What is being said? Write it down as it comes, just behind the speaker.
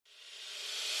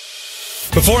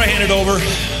Before I hand it over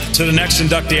to the next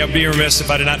inductee, I'd be remiss if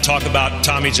I did not talk about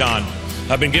Tommy John.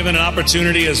 I've been given an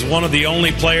opportunity as one of the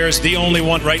only players, the only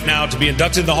one right now, to be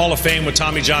inducted in the Hall of Fame with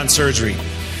Tommy John surgery.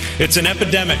 It's an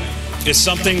epidemic. It's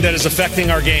something that is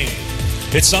affecting our game.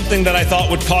 It's something that I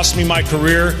thought would cost me my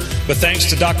career, but thanks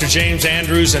to Dr. James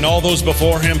Andrews and all those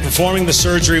before him, performing the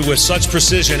surgery with such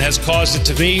precision has caused it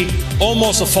to be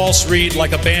almost a false read,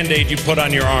 like a Band-Aid you put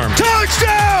on your arm.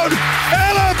 Touchdown!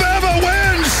 Alabama wins!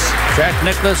 Jack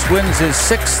Nicklaus wins his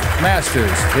 6th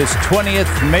Masters, his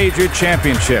 20th major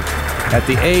championship at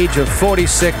the age of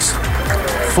 46,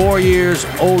 4 years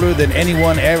older than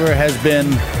anyone ever has been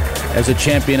as a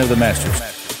champion of the Masters.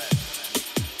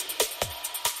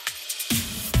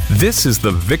 This is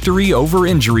the Victory Over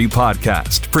Injury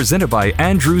podcast, presented by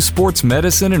Andrews Sports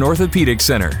Medicine and Orthopedic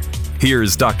Center.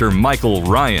 Here's Dr. Michael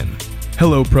Ryan.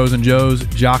 Hello, pros and joes,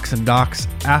 jocks and docs,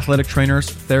 athletic trainers,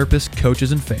 therapists,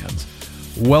 coaches, and fans.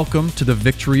 Welcome to the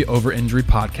Victory Over Injury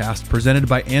podcast, presented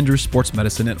by Andrews Sports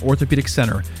Medicine and Orthopedic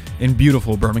Center in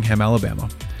beautiful Birmingham, Alabama.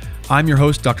 I'm your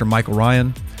host, Dr. Michael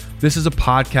Ryan. This is a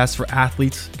podcast for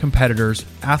athletes, competitors,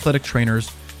 athletic trainers,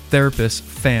 therapists,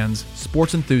 fans,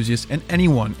 sports enthusiasts, and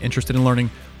anyone interested in learning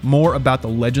more about the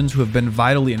legends who have been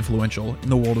vitally influential in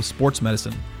the world of sports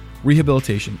medicine,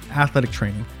 rehabilitation, athletic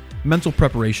training, mental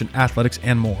preparation, athletics,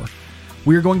 and more.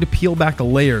 We are going to peel back the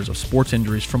layers of sports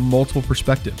injuries from multiple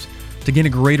perspectives to gain a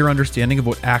greater understanding of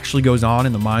what actually goes on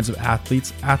in the minds of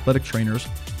athletes, athletic trainers,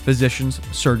 physicians,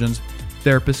 surgeons,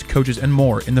 therapists, coaches, and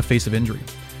more in the face of injury.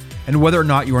 And whether or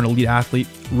not you are an elite athlete,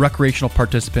 recreational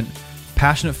participant,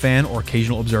 passionate fan, or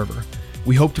occasional observer,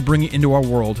 we hope to bring you into our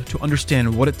world to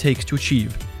understand what it takes to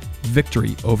achieve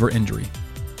victory over injury.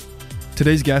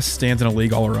 Today's guest stands in a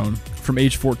league all her own. From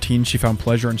age 14, she found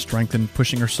pleasure and strength in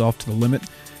pushing herself to the limit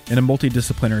in a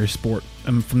multidisciplinary sport,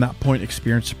 and from that point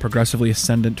experienced a progressively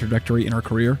ascendant trajectory in her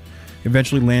career,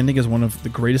 eventually landing as one of the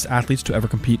greatest athletes to ever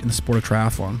compete in the sport of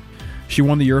triathlon. She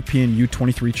won the European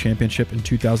U23 Championship in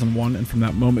 2001, and from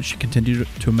that moment she continued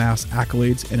to amass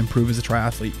accolades and improve as a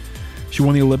triathlete. She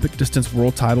won the Olympic distance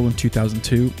world title in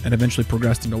 2002 and eventually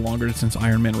progressed into longer distance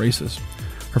Ironman races.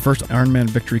 Her first Ironman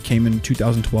victory came in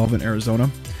 2012 in Arizona,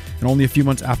 and only a few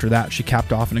months after that, she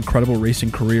capped off an incredible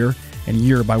racing career and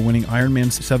year by winning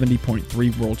Ironman's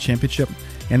 70.3 World Championship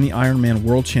and the Ironman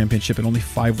World Championship in only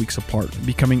 5 weeks apart,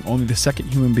 becoming only the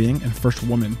second human being and first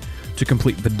woman to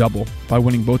complete the double by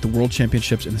winning both the World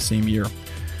Championships in the same year.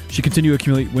 She continued to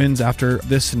accumulate wins after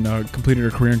this and completed her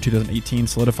career in 2018,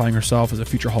 solidifying herself as a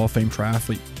future Hall of Fame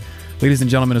triathlete. Ladies and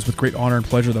gentlemen, it's with great honor and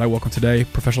pleasure that I welcome today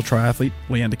professional triathlete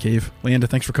Leanda Cave. Leanda,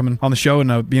 thanks for coming on the show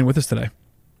and being with us today.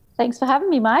 Thanks for having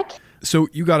me, Mike. So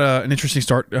you got an interesting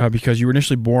start because you were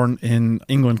initially born in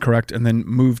England, correct? And then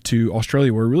moved to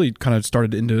Australia, where you really kind of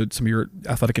started into some of your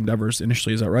athletic endeavors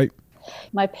initially. Is that right?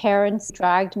 My parents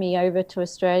dragged me over to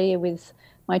Australia with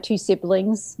my two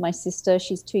siblings. My sister,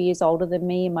 she's 2 years older than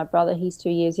me, and my brother, he's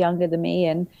 2 years younger than me.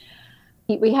 And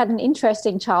we had an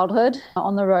interesting childhood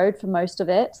on the road for most of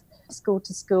it, school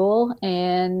to school,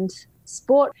 and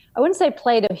sport. I wouldn't say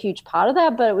played a huge part of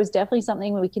that, but it was definitely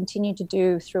something we continued to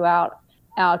do throughout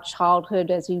our childhood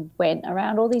as we went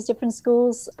around all these different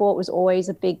schools. Sport was always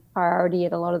a big priority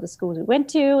at a lot of the schools we went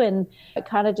to, and it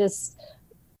kind of just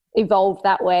evolved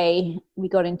that way. We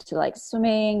got into like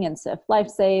swimming and surf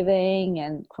lifesaving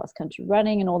and cross-country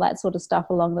running and all that sort of stuff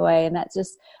along the way. And that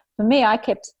just, for me, I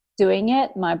kept doing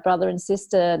it. My brother and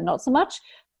sister, not so much.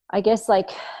 I guess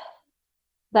like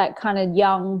that kind of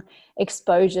young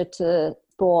exposure to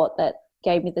sport that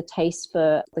gave me the taste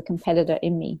for the competitor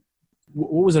in me.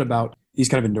 What was it about these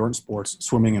kind of endurance sports,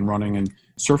 swimming and running and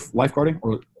surf lifeguarding?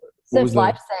 Or so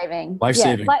life-saving.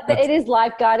 Life-saving. Yeah, it is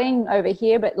lifeguarding over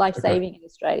here, but life-saving in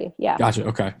Australia. Yeah. Gotcha.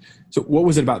 Okay. So what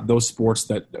was it about those sports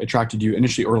that attracted you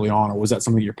initially early on, or was that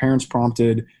something your parents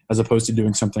prompted as opposed to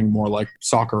doing something more like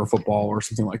soccer or football or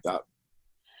something like that?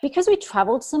 Because we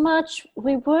traveled so much,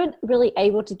 we weren't really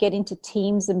able to get into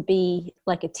teams and be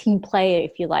like a team player,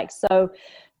 if you like. So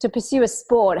to pursue a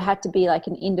sport, it had to be like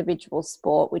an individual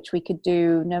sport, which we could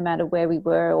do no matter where we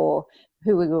were or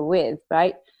who we were with,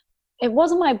 right? It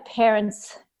wasn't my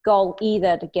parents' goal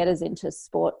either to get us into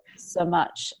sport so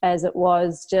much as it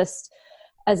was just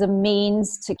as a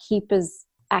means to keep us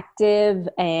active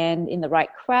and in the right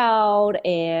crowd.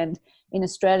 And in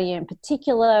Australia in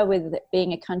particular, with it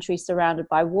being a country surrounded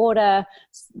by water,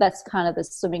 that's kind of the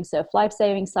swimming, surf,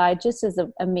 lifesaving side, just as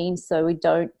a means so we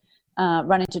don't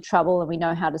run into trouble and we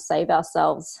know how to save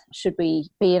ourselves should we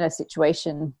be in a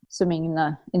situation swimming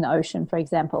in the ocean, for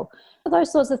example.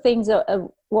 Those sorts of things are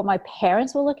what my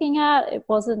parents were looking at. It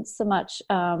wasn't so much,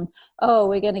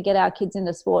 we're going to get our kids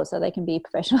into sports so they can be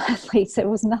professional athletes. It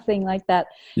was nothing like that.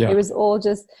 Yeah. It was all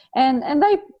just, and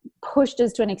they pushed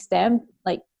us to an extent,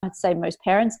 like I'd say most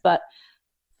parents, but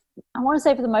I want to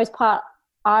say for the most part,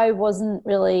 I wasn't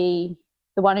really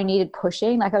the one who needed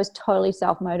pushing. Like I was totally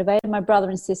self-motivated. My brother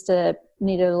and sister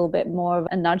needed a little bit more of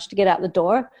a nudge to get out the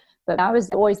door, but I was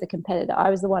always the competitor. I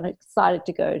was the one excited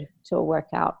to go to a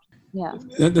workout. Yeah.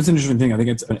 That's an interesting thing. I think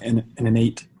it's an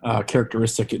innate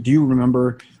characteristic. Do you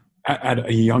remember at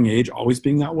a young age always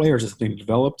being that way, or is it something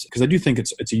developed? Because I do think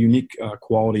it's a unique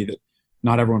quality that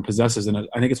not everyone possesses, and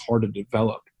I think it's hard to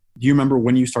develop. Do you remember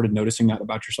when you started noticing that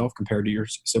about yourself compared to your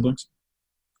siblings?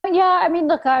 Yeah, I mean,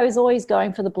 look, I was always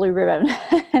going for the blue ribbon.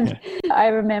 And yeah. I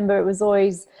remember it was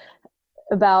always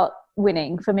about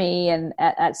winning for me, and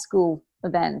at school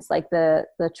events, like the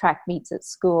track meets at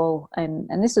school.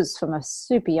 And this was from a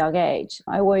super young age.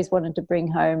 I always wanted to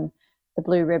bring home the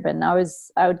blue ribbon. I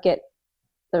would get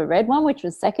the red one, which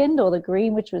was second, or the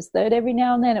green, which was third every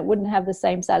now and then. It wouldn't have the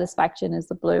same satisfaction as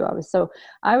the blue.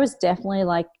 I was definitely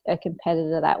like a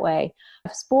competitor that way.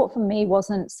 Sport for me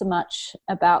wasn't so much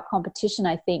about competition.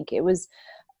 I think it was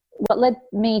what led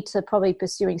me to probably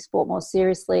pursuing sport more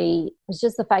seriously was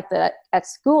just the fact that at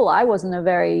school, I wasn't a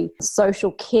very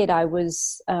social kid. I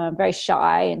was very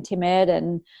shy and timid,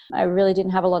 and I really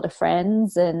didn't have a lot of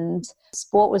friends, and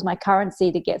sport was my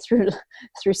currency to get through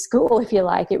school, if you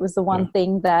like. It was the one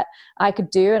thing that I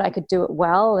could do, and I could do it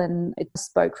well, and it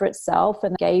spoke for itself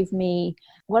and gave me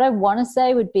what I want to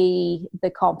say would be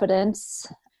the confidence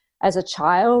as a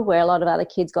child, where a lot of other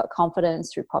kids got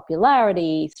confidence through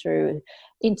popularity, through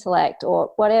intellect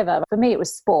or whatever. For me, it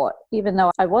was sport. Even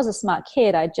though I was a smart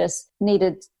kid, I just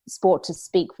needed sport to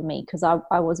speak for me because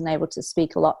I wasn't able to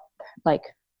speak a lot like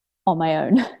on my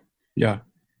own. Yeah.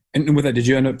 And with that, did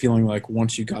you end up feeling like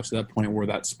once you got to that point where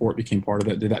that sport became part of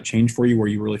it, did that change for you, where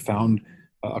you really found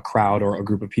a crowd or a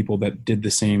group of people that did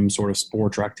the same sort of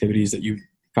sports or activities that you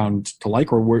found to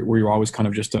like, or were you always kind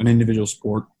of just an individual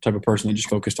sport type of person that just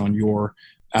focused on your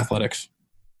athletics?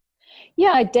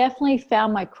 Yeah, I definitely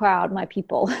found my crowd, my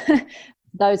people,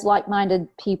 those like-minded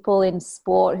people in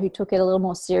sport who took it a little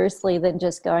more seriously than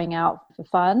just going out for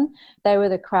fun. They were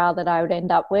the crowd that I would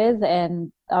end up with,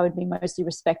 and I would be mostly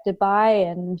respected by,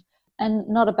 and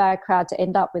not a bad crowd to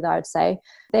end up with, I would say.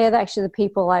 They're actually the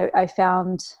people I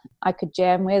found I could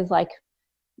jam with, like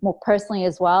more personally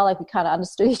as well. Like we kind of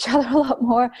understood each other a lot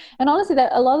more. And honestly,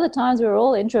 that a lot of the times we were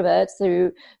all introverts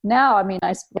who now, I mean,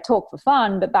 I talk for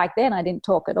fun, but back then I didn't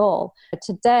talk at all. But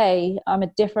today I'm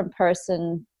a different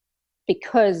person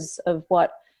because of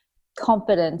what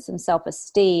confidence and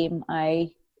self-esteem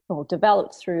I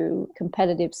developed through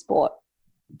competitive sport.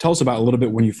 Tell us about a little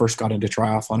bit when you first got into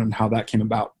triathlon and how that came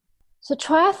about. So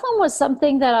triathlon was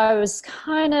something that I was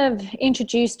kind of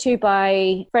introduced to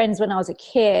by friends when I was a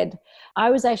kid.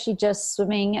 I was actually just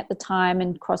swimming at the time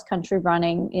and cross-country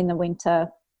running in the winter,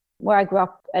 where I grew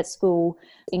up at school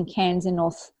in Cairns in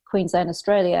North Queensland,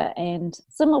 Australia, and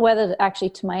similar weather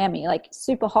actually to Miami, like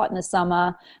super hot in the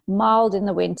summer, mild in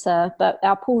the winter, but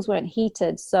our pools weren't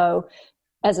heated. So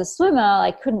as a swimmer,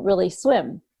 I couldn't really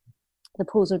swim. The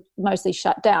pools were mostly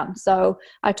shut down. So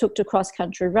I took to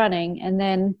cross-country running, and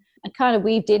then I kind of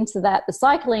weaved into that the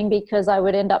cycling, because I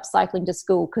would end up cycling to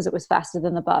school because it was faster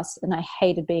than the bus, and I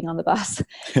hated being on the bus.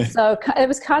 So it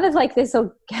was kind of like this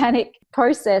organic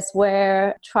process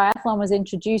where triathlon was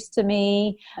introduced to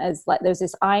me as like there was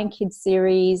this Iron Kids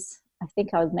series. I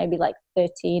think I was maybe like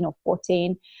 13 or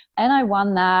 14, and I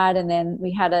won that. And then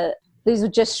we had these were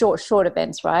just short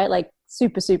events, right? Like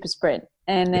super sprint.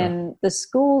 And then the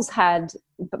schools had,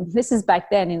 this is back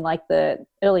then in like the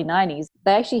early 90s,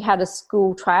 they actually had a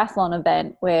school triathlon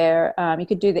event where you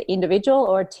could do the individual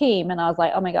or a team. And I was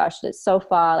like, oh my gosh, it's so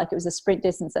far. Like it was a sprint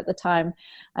distance at the time.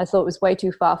 I thought it was way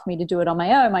too far for me to do it on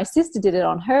my own. My sister did it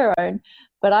on her own,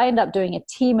 but I ended up doing a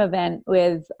team event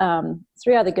with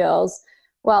 3 other girls.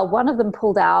 Well, one of them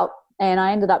pulled out, and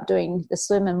I ended up doing the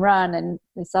swim and run, and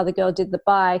this other girl did the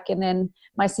bike, and then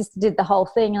my sister did the whole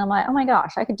thing. And I'm like, oh my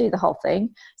gosh, I could do the whole thing.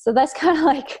 So that's kind of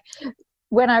like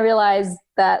when I realized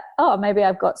that, oh, maybe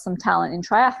I've got some talent in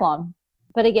triathlon.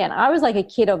 But again, I was like a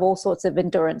kid of all sorts of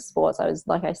endurance sports. I was,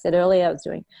 like I said earlier, I was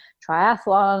doing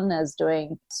triathlon, I was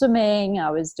doing swimming,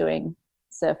 I was doing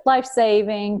surf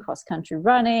lifesaving, cross-country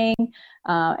running,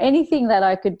 anything that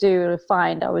I could do to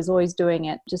find, I was always doing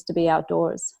it just to be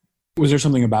outdoors. Was there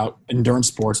something about endurance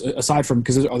sports, aside from,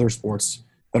 because there's other sports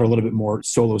that are a little bit more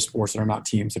solo sports that are not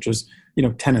teams, such as,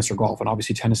 tennis or golf. And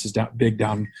obviously tennis is big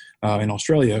down in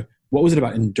Australia. What was it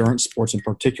about endurance sports in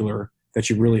particular that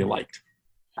you really liked?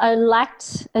 I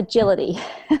lacked agility.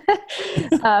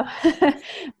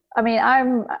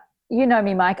 You know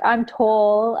me, Mike, I'm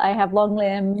tall, I have long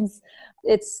limbs.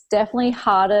 It's definitely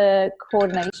harder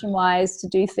coordination-wise to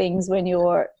do things when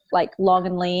you're like long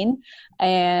and lean.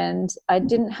 And I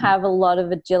didn't have a lot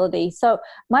of agility. So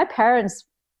my parents,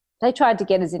 they tried to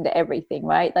get us into everything,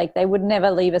 right? Like they would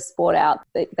never leave a sport out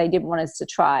that they didn't want us to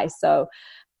try. So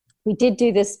we did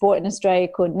do this sport in Australia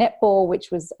called netball,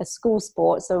 which was a school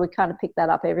sport. So we kind of picked that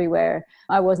up everywhere.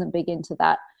 I wasn't big into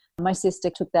that. My sister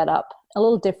took that up, a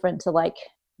little different to like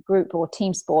group or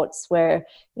team sports where,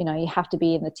 you have to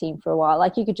be in the team for a while.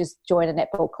 Like you could just join a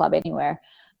netball club anywhere.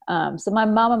 So my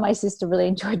mum and my sister really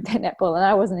enjoyed their netball, and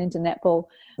I wasn't into netball.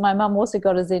 My mum also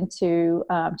got us into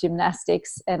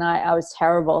gymnastics, and I was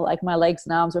terrible. Like my legs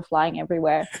and arms were flying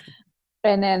everywhere.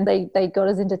 And then they got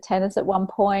us into tennis at one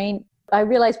point. I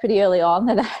realized pretty early on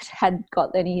that I hadn't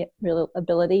got any real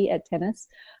ability at tennis.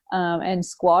 And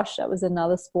squash, that was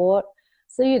another sport.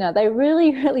 So, they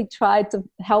really, really tried to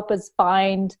help us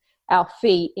find our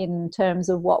feet in terms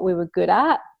of what we were good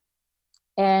at.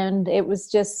 And it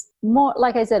was just more,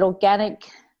 like I said,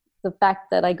 organic, the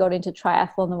fact that I got into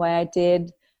triathlon the way I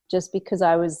did, just because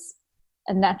I was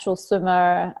a natural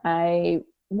swimmer. I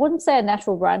wouldn't say a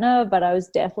natural runner, but I was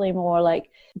definitely more like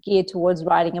geared towards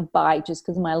riding a bike just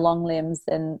because of my long limbs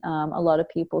than a lot of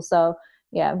people. So,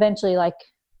 yeah, eventually, like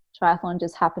triathlon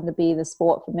just happened to be the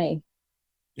sport for me.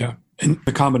 Yeah. And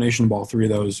the combination of all three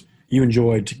of those you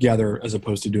enjoyed together as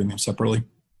opposed to doing them separately?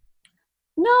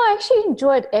 No, I actually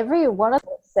enjoyed every one of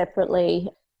them separately.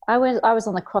 I was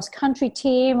on the cross country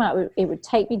team. It would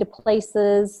take me to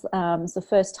places. It was the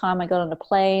first time I got on a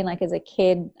plane, like as a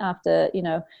kid after,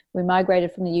 we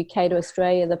migrated from the UK to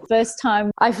Australia. The first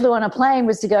time I flew on a plane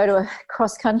was to go to a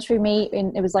cross country meet,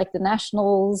 and it was like the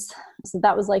nationals. So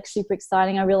that was like super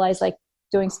exciting. I realized like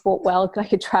doing sport well, I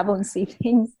could travel and see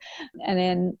things. And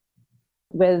then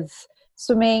with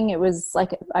swimming, it was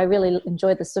like I really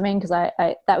enjoyed the swimming because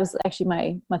I that was actually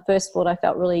my first sport I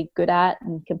felt really good at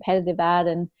and competitive at.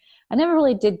 And I never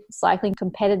really did cycling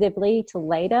competitively till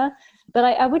later, but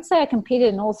I would say I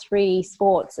competed in all three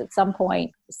sports at some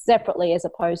point separately as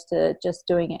opposed to just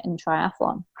doing it in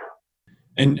triathlon.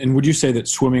 And would you say that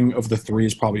swimming of the three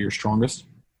is probably your strongest?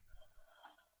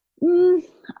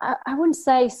 I wouldn't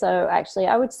say so, actually.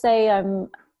 I would say I'm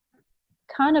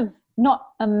kind of not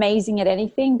amazing at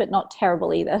anything, but not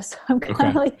terrible either. So I'm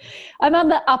kind of I'm on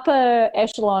the upper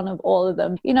echelon of all of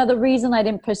them. The reason I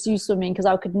didn't pursue swimming, because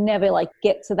I could never like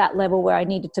get to that level where I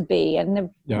needed to be. And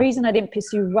the reason I didn't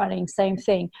pursue running, same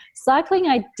thing. Cycling,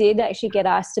 I did actually get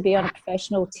asked to be on a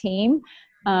professional team.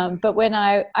 But when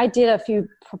I did a few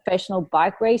professional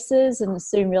bike races and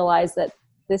soon realized that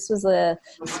this was a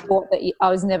sport that I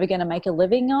was never going to make a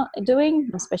living doing,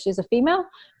 especially as a female.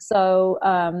 So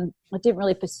I didn't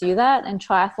really pursue that. And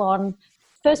triathlon,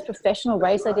 first professional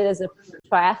race I did as a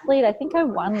triathlete, I think I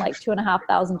won like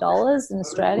 $2,500 in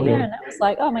Australia. And I was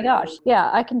like, oh my gosh, yeah,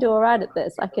 I can do all right at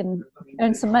this. I can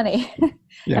earn some money.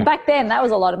 Yeah. And back then that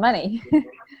was a lot of money.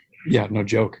 Yeah, no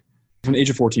joke. From the age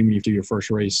of 14, when you do your first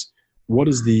race, what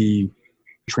is the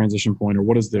transition point, or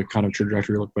what does the kind of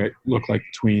trajectory look like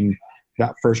between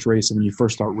that first race and when you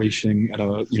first start racing at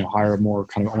a higher, more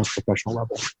kind of almost professional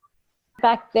level?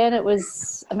 Back then it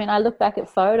was, I look back at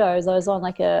photos, I was on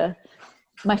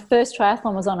my first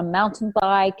triathlon was on a mountain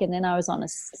bike, and then I was on a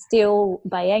steel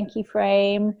Bianchi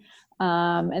frame,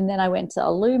 and then I went to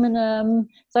aluminum.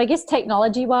 So I guess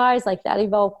technology wise, like that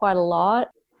evolved quite a lot.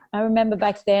 I remember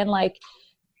back then, like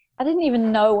I didn't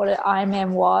even know what an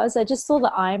Ironman was. I just saw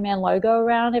the Ironman logo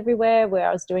around everywhere where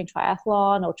I was doing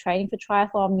triathlon or training for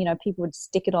triathlon. People would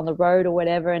stick it on the road or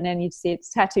whatever, and then you'd see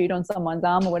it's tattooed on someone's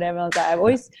arm or whatever. I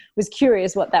always was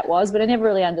curious what that was, but I never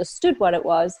really understood what it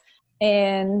was.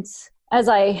 And as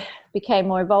I became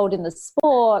more involved in the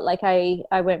sport, like I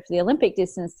went for the Olympic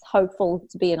distance, hopeful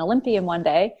to be an Olympian one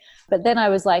day. But then I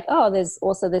was like, oh, there's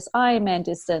also this Ironman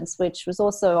distance, which was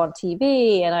also on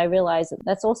TV. And I realized that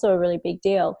that's also a really big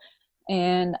deal.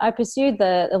 And I pursued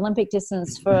the Olympic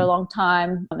distance for a long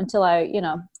time until I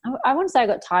want to say I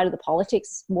got tired of the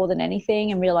politics more than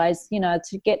anything, and realized,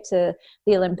 to get to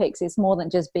the Olympics, it's more than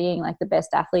just being like the best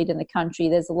athlete in the country.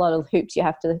 There's a lot of hoops you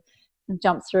have to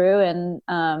jump through, and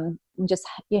just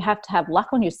you have to have luck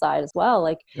on your side as well.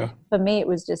 Like for me, it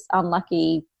was just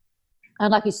unlucky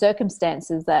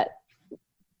circumstances that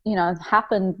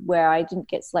happened where I didn't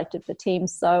get selected for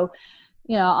teams. So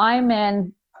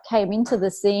Ironman came into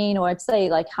the scene, or I'd say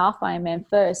like half Ironman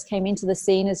first came into the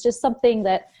scene as just something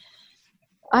that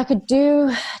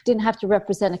didn't have to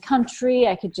represent a country.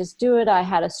 I could just do it. I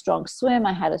had a strong swim.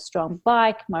 I had a strong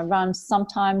bike. My run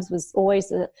sometimes was always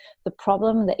the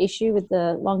problem, the issue with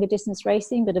the longer distance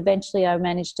racing, but eventually I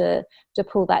managed to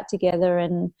pull that together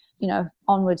and,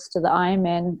 onwards to the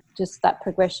Ironman, just that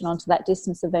progression onto that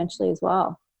distance eventually as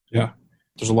well. Yeah.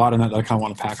 There's a lot in that I kind of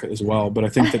want to pack it as well. But I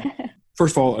think that,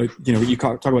 first of all, you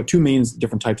talk about two main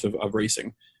different types of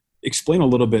racing. Explain a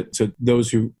little bit to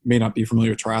those who may not be familiar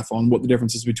with triathlon, what the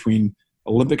difference is between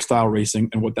Olympic style racing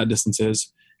and what that distance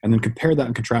is, and then compare that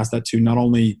and contrast that to not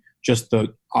only just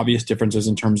the obvious differences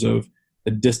in terms of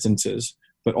the distances,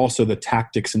 but also the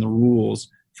tactics and the rules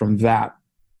from that,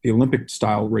 the Olympic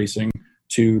style racing,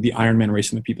 to the Ironman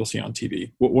racing that people see on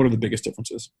TV. What are the biggest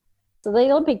differences? So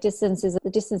the Olympic distance is the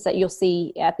distance that you'll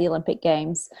see at the Olympic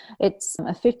Games. It's a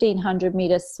 1,500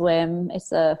 meter swim,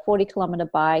 it's a 40-kilometer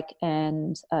bike,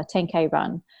 and a 10K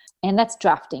run. And that's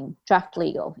draft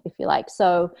legal, if you like.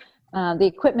 So the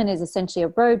equipment is essentially a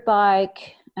road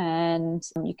bike, and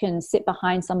you can sit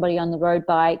behind somebody on the road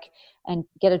bike and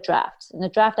get a draft. And the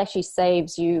draft actually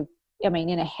saves you,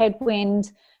 in a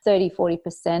headwind,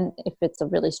 30-40% if it's a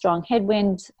really strong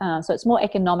headwind. So it's more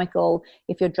economical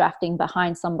if you're drafting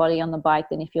behind somebody on the bike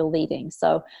than if you're leading.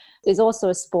 So there's also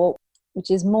a sport which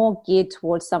is more geared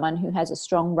towards someone who has a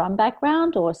strong run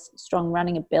background or strong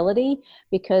running ability,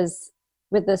 because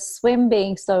with the swim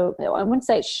being so, I wouldn't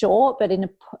say it's short, but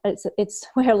it's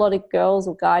where a lot of girls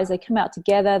or guys, they come out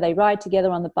together, they ride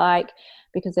together on the bike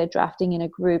because they're drafting in a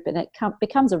group, and it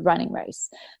becomes a running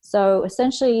race. So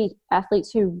essentially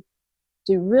athletes who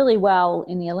do really well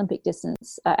in the Olympic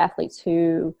distance are athletes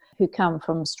who come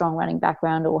from a strong running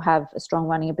background or have a strong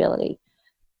running ability.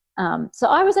 So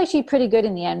I was actually pretty good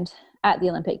in the end at the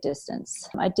Olympic distance.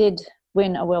 I did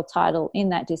win a world title in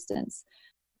that distance,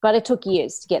 but it took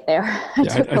years to get there.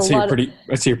 I'd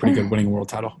say you're pretty good winning a world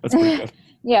title. That's pretty good.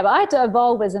 Yeah, but I had to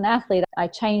evolve as an athlete. I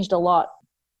changed a lot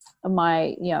of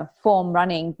my form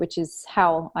running, which is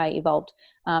how I evolved.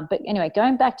 But anyway,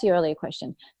 going back to your earlier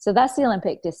question. So that's the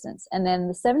Olympic distance. And then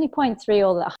the 70.3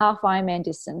 or the half Ironman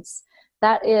distance,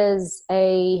 that is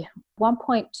a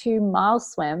 1.2 mile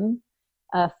swim,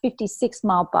 a 56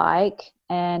 mile bike,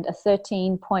 and a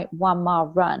 13.1 mile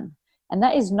run. And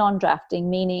that is non-drafting,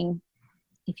 meaning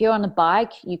if you're on a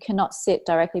bike, you cannot sit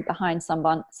directly behind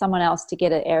someone else to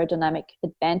get an aerodynamic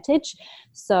advantage.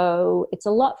 So it's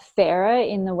a lot fairer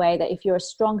in the way that if you're a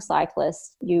strong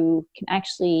cyclist, you can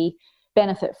actually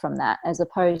benefit from that, as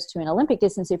opposed to an Olympic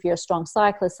distance. If you're a strong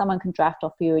cyclist, someone can draft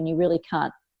off you and you really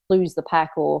can't lose the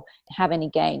pack or have any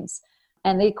gains.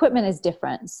 And the equipment is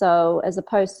different. So as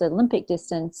opposed to Olympic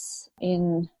distance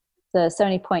in the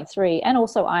 70.3 and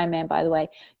also Ironman, by the way,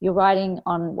 you're riding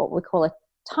on what we call a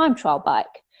time trial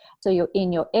bike. So you're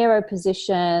in your aero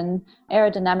position.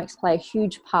 Aerodynamics play a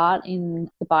huge part in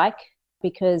the bike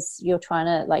because you're trying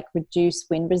to reduce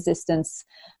wind resistance.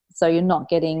 So you're not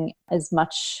getting as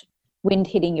much wind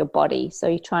hitting your body. So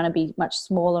you're trying to be much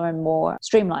smaller and more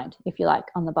streamlined, if you like,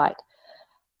 on the bike.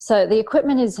 So the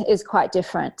equipment is quite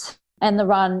different. And the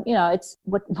run, it's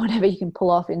whatever you can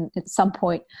pull off at some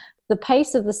point. The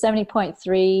pace of the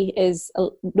 70.3 is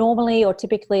normally or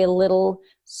typically a little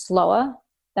slower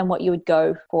than what you would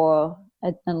go for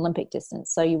an Olympic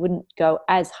distance. So you wouldn't go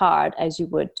as hard as you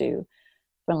would do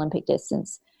for Olympic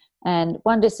distance. And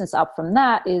one distance up from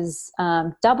that is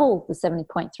double the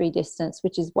 70.3 distance,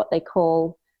 which is what they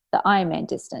call the Ironman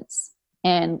distance.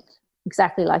 And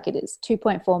exactly like it is,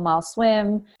 2.4 mile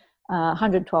swim,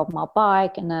 112 mile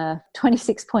bike, and a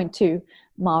 26.2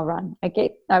 mile run.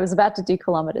 I was about to do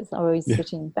kilometers. I was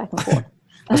switching back and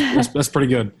forth. that's pretty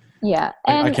good. Yeah.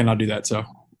 I cannot do that. So.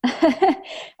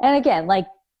 And again,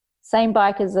 same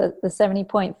bike as the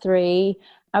 70.3.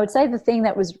 I would say the thing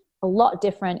that was a lot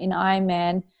different in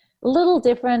Ironman, a little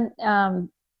different than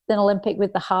Olympic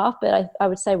with the half, but I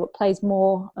would say what plays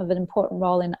more of an important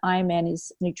role in Ironman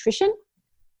is nutrition.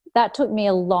 That took me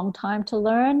a long time to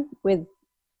learn. With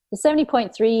the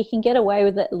 70.3, you can get away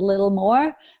with it a little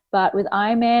more, but with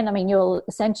Ironman, you're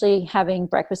essentially having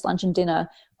breakfast, lunch, and dinner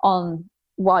on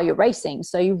while you're racing.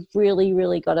 So you've really,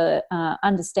 really got to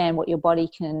understand what your body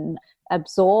can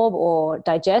absorb or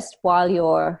digest while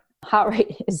your heart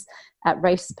rate is at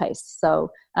race pace.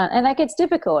 So, and that gets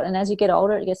difficult. And as you get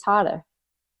older, it gets harder.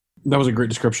 That was a great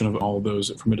description of all of those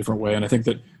from a different way. And I think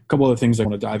that a couple of the things I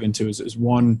want to dive into is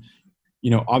one,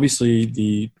 obviously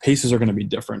the paces are going to be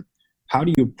different. How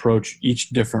do you approach each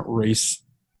different race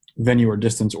venue or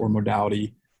distance or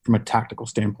modality from a tactical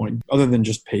standpoint, other than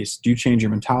just pace? Do you change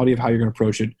your mentality of how you're going to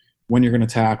approach it, when you're going to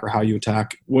attack, or how you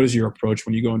attack? What is your approach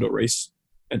when you go into a race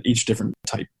at each different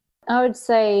type? I would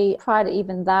say prior to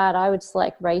even that, I would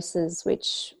select races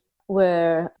which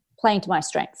were playing to my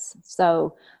strengths.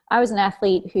 So I was an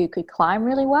athlete who could climb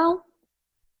really well.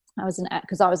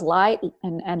 Because I was light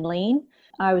and lean.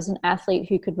 I was an athlete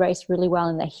who could race really well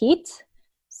in the heat.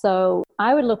 So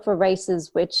I would look for races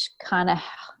which kind of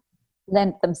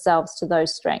lent themselves to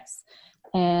those strengths.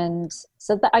 And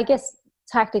so I guess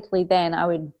tactically then I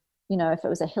would, if it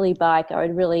was a hilly bike, I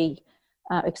would really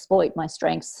exploit my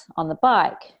strengths on the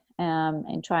bike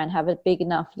and try and have a big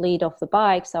enough lead off the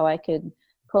bike so I could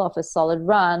pull off a solid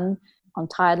run on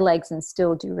tired legs and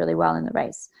still do really well in the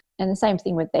race. And the same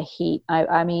thing with the heat. I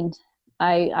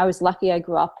was lucky I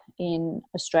grew up in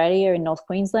Australia, in North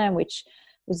Queensland, which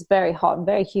was very hot and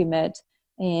very humid.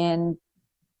 And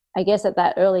I guess at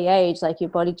that early age, like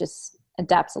your body just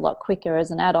adapts a lot quicker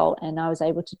as an adult. And I was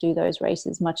able to do those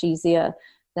races much easier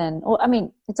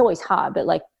it's always hard, but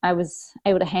like I was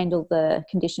able to handle the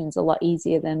conditions a lot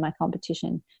easier than my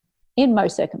competition in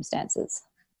most circumstances.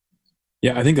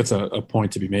 Yeah, I think that's a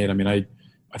point to be made. I mean, I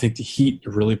think the heat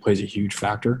really plays a huge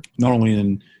factor, not only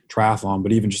in triathlon,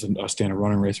 but even just in a standard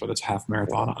running race, whether it's half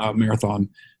marathon, marathon.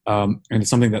 And it's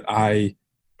something that I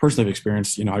personally have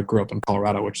experienced. I grew up in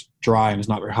Colorado, which is dry and is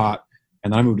not very hot.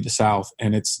 And then I moved to the South,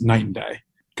 and it's night and day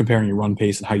comparing your run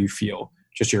pace and how you feel,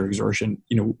 just your exertion.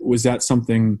 Was that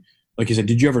something, like you said,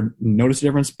 did you ever notice a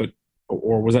difference?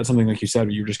 Or was that something, like you said,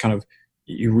 where you just kind of,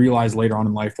 you realized later on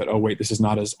in life that, oh, wait, this is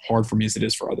not as hard for me as it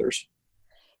is for others?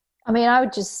 I mean, I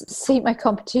would just see my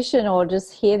competition or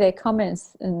just hear their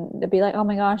comments and they'd be like, oh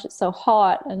my gosh, it's so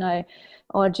hot.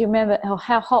 Or do you remember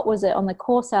how hot was it on the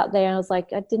course out there? And I was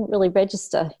like, I didn't really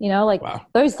register, Wow.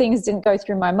 Those things didn't go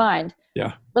through my mind.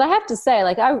 Yeah. But I have to say,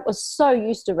 like, I was so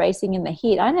used to racing in the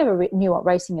heat. I never knew what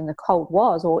racing in the cold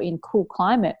was or in cool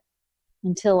climate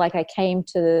until like I came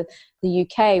to the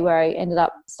UK where I ended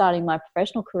up starting my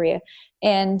professional career.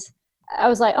 And I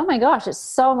was like, oh my gosh, it's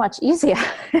so much easier,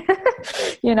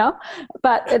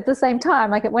 But at the same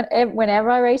time, like whenever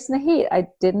I raced in the heat, I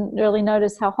didn't really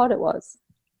notice how hot it was.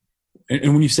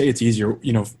 And when you say it's easier,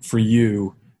 for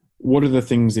you, what are the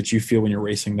things that you feel when you're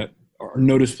racing that are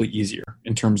noticeably easier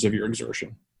in terms of your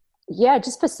exertion? Yeah,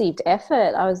 just perceived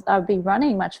effort. I'd be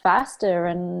running much faster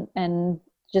and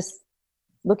just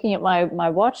looking at my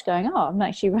watch going, oh, I'm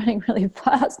actually running really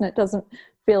fast and it doesn't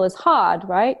feel as hard,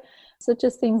 right? So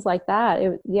just things like that.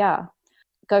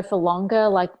 Go for longer.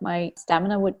 Like my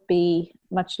stamina would be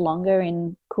much longer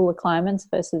in cooler climates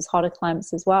versus hotter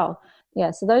climates as well.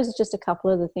 Yeah, so those are just a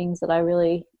couple of the things that I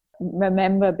really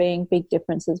remember being big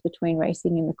differences between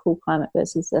racing in the cool climate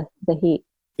versus the heat.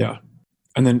 Yeah.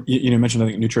 And then you mentioned, I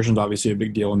think nutrition is obviously a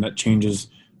big deal, and that changes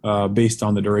based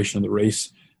on the duration of the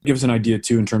race. Give us an idea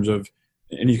too in terms of,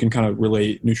 and you can kind of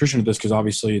relate nutrition to this because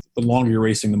obviously the longer you're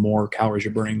racing, the more calories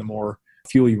you're burning, the more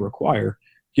fuel you require.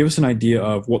 Give us an idea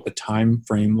of what the time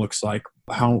frame looks like,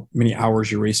 how many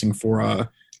hours you're racing for an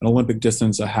Olympic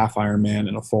distance, a half Ironman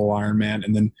and a full Ironman,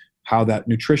 and then how that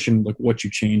nutrition, like what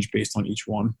you change based on each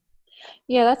one.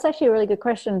 Yeah, that's actually a really good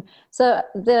question. So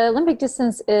the Olympic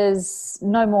distance is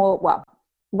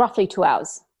roughly 2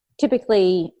 hours,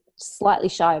 typically slightly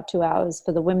shy of 2 hours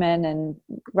for the women and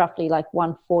roughly like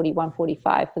 140,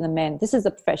 145 for the men. This is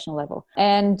the professional level.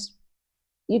 And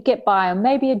you get by on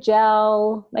maybe a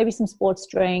gel, maybe some sports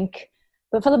drink.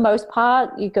 But for the most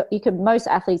part, most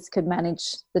athletes could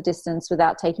manage the distance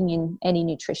without taking in any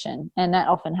nutrition. And that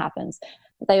often happens.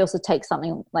 They also take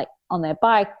something like on their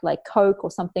bike, like Coke or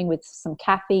something with some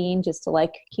caffeine just to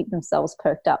like keep themselves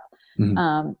perked up.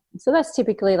 Mm-hmm. So that's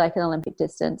typically like an Olympic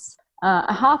distance.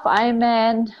 A half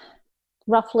Ironman,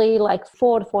 roughly like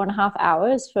 4 to 4.5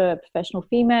 hours for a professional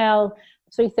female,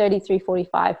 3:30,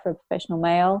 3:45 for a professional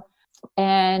male.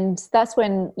 And that's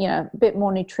when, a bit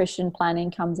more nutrition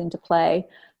planning comes into play.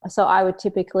 So I would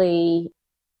typically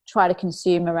try to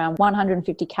consume around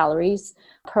 150 calories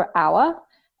per hour.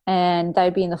 And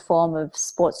they'd be in the form of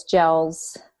sports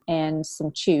gels and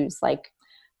some chews like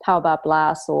Power Bar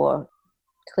Blast or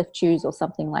Cliff Chews or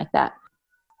something like that.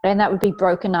 And that would be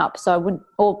broken up. So I wouldn't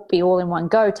be all in one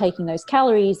go taking those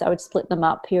calories. I would split them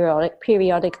up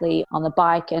periodically on the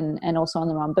bike and also on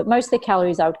the run. But most of the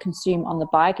calories I would consume on the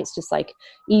bike. It's just like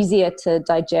easier to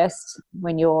digest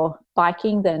when you're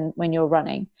biking than when you're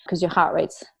running because your heart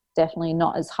rate's definitely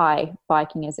not as high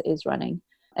biking as it is running.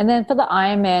 And then for the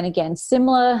Ironman, again,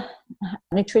 similar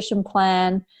nutrition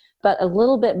plan, but a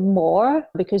little bit more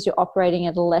because you're operating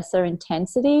at a lesser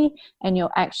intensity and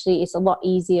it's a lot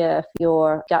easier for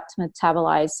your gut to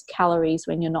metabolize calories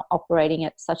when you're not operating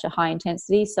at such a high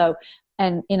intensity. So,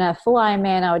 and in a full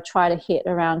Ironman, I would try to hit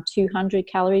around 200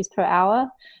 calories per hour.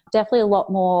 Definitely a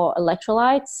lot more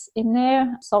electrolytes in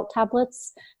there, salt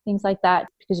tablets, things like that,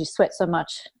 because you sweat so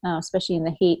much, especially in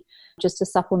the heat, just to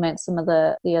supplement some of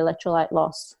the electrolyte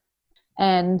loss.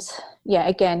 And yeah,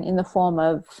 again, in the form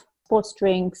of sports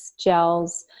drinks,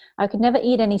 gels. I could never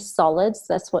eat any solids.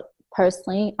 That's what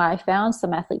personally I found.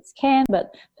 Some athletes can,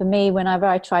 but for me, whenever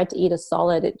I tried to eat a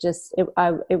solid, it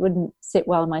wouldn't sit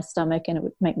well in my stomach and it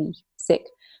would make me sick.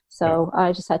 So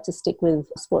I just had to stick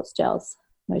with sports gels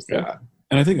mostly. Yeah.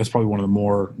 And I think that's probably one of the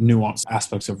more nuanced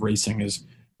aspects of racing is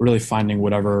really finding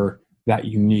whatever that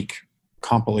unique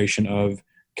compilation of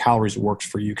calories works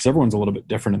for you, because everyone's a little bit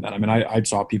different in that. I mean, I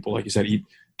saw people, like you said, eat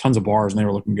tons of bars and they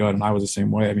were looking good, and I was the same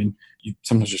way. I mean, you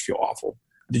sometimes just feel awful.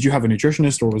 Did you have a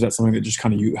nutritionist, or was that something that just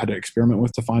kind of you had to experiment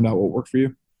with to find out what worked for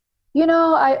you? You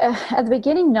know, at the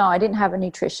beginning, no, I didn't have a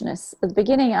nutritionist. At the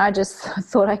beginning, I just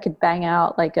thought I could bang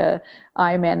out like a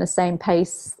Ironman the same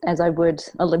pace as I would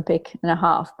Olympic and a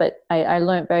half, but I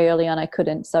learned very early on I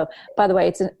couldn't. So, by the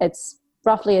way, it's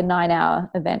roughly a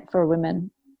 9-hour event for women,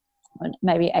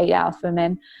 maybe 8 hours for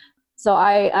men. So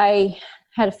I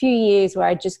had a few years where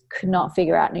I just could not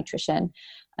figure out nutrition,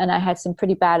 and I had some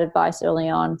pretty bad advice early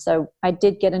on. So I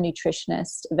did get a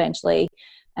nutritionist eventually,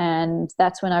 and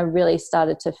that's when I really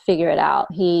started to figure it out.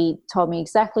 He told me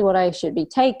exactly what I should be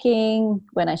taking,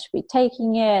 when I should be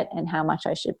taking it, and how much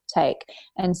I should take.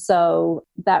 And so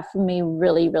that for me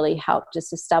really, really helped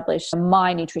just establish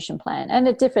my nutrition plan. And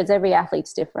it differs. Every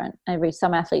athlete's different.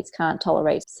 Some athletes can't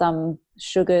tolerate some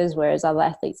sugars, whereas other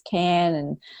athletes can.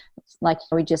 And like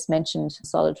we just mentioned,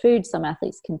 solid food, some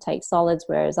athletes can take solids,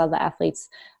 whereas other athletes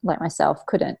like myself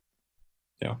couldn't.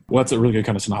 Yeah, well, that's a really good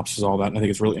kind of synopsis of all that. And I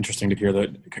think it's really interesting to hear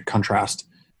the contrast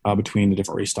between the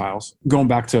different race styles. Going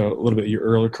back to a little bit of your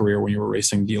earlier career when you were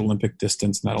racing the Olympic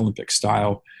distance and that Olympic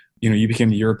style, you became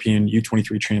the European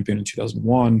U23 champion in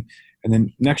 2001. And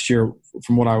then next year,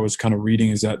 from what I was kind of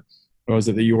reading, is that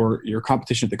your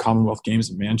competition at the Commonwealth Games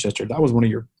in Manchester, that was one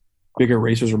of your bigger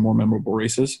races or more memorable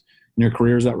races in your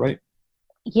career. Is that right?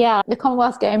 Yeah, the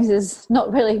Commonwealth Games is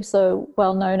not really so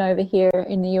well known over here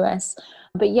in the US.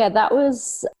 But yeah, it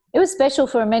was special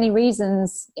for many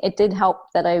reasons. It did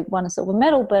help that I won a silver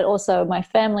medal, but also my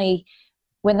family,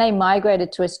 when they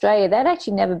migrated to Australia, they'd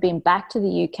actually never been back to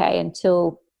the UK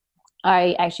until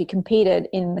I actually competed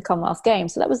in the Commonwealth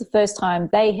Games. So that was the first time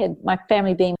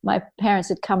my parents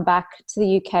had come back to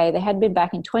the UK. They hadn't been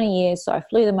back in 20 years. So I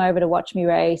flew them over to watch me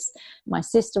race. My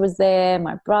sister was there.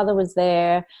 My brother was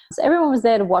there. So everyone was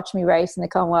there to watch me race in the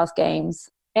Commonwealth Games.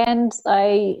 And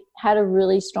I had a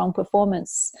really strong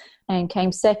performance and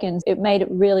came second. It made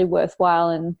it really worthwhile,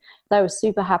 and they were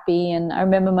super happy. And I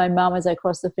remember my mum, as I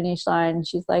crossed the finish line,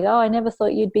 she's like, "Oh, I never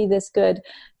thought you'd be this good."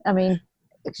 I mean,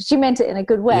 she meant it in a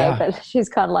good way, but she's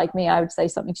kind of like me. I would say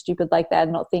something stupid like that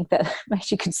and not think that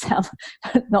she could sound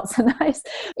not so nice.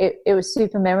 It was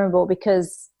super memorable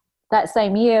because that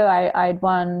same year I'd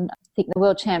won, I think, the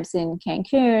world champs in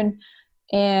Cancun.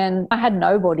 And I had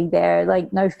nobody there,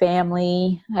 like no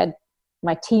family. I had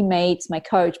my teammates, my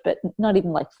coach, but not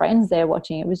even like friends there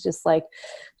watching. It was just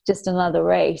another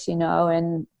race,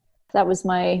 and that was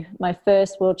my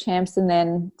first world champs, and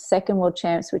then second world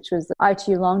champs, which was the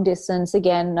ITU long distance.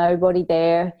 Again, nobody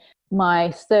there.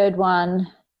 My third one,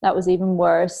 that was even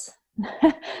worse.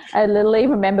 I literally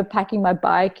remember packing my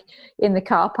bike in the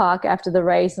car park after the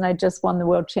race, and I just won the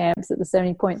world champs at the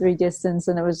 70.3 distance,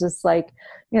 and it was just like,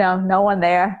 no one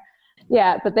there.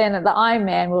 Yeah, but then at the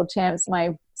Ironman world champs,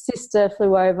 my sister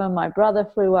flew over, my brother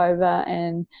flew over,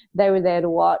 and they were there to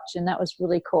watch, and that was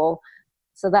really cool.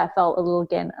 So that felt a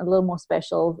little more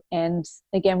special. And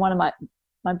again, one of my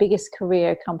biggest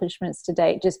career accomplishments to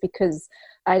date, just because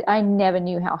I never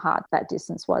knew how hard that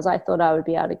distance was. I thought I would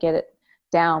be able to get it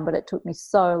down, but it took me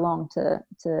so long to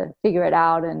figure it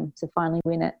out and to finally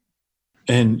win it.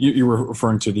 And you were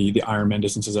referring to the Ironman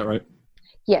distance, is that right?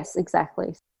 Yes,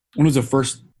 exactly. When was the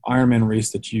first Ironman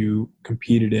race that you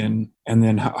competed in, and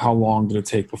then how long did it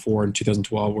take before in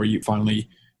 2012 where you finally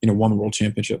won the World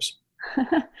Championships?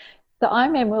 The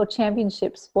Ironman World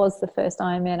Championships was the first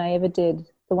Ironman I ever did,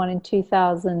 the one in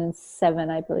 2007,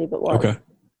 I believe it was. Okay.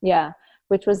 Yeah,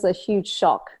 which was a huge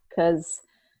shock because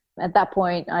at that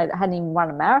point I hadn't even run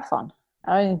a marathon.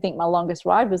 I don't even think my longest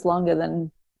ride was longer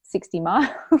than 60 miles.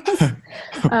 Wait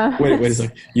a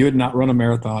second. You had not run a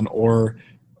marathon or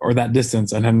that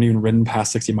distance and hadn't even ridden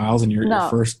past 60 miles, and your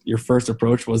first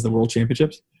approach was the World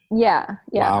Championships? Yeah.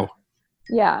 Wow.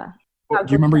 Yeah. Do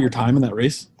you remember your time in that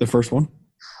race, the first one?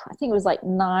 I think it was like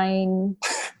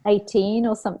 9:18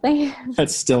 or something.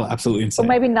 That's still absolutely insane. Or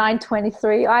maybe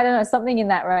 9:23. I don't know, something in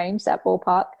that range, that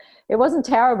ballpark. It wasn't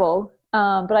terrible,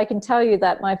 but I can tell you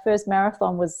that my first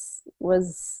marathon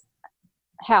was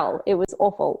hell. It was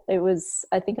awful.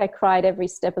 I think I cried every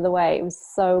step of the way. It was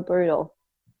so brutal.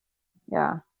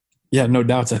 Yeah. Yeah, no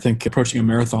doubts. I think approaching a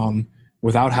marathon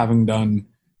without having done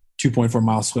 2.4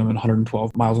 mile swim and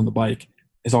 112 miles on the bike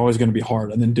is always going to be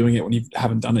hard. And then doing it when you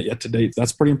haven't done it yet to date,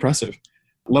 that's pretty impressive.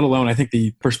 Let alone, I think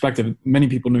the perspective, many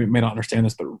people may not understand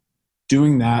this, but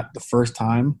doing that the first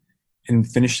time and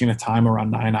finishing a time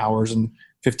around 9 hours and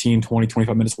 15, 20,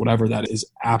 25 minutes, whatever, that is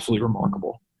absolutely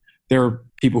remarkable. There are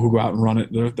people who go out and run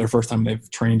it their first time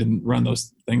they've trained and run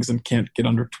those things and can't get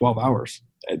under 12 hours.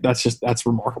 That's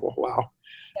remarkable. Wow.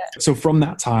 Yeah. So from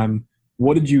that time,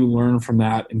 what did you learn from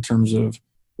that in terms of,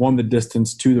 one, the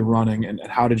distance, two, the running, and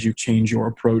how did you change your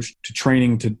approach to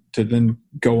training to then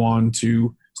go on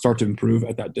to start to improve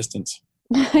at that distance?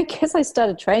 I guess I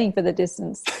started training for the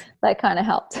distance. That kind of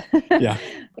helped. Yeah.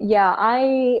 Yeah.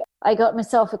 I got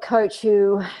myself a coach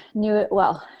who knew it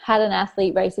well, had an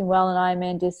athlete racing well in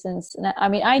Ironman distance. And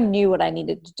I knew what I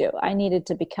needed to do. I needed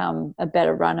to become a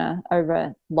better runner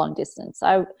over long distance.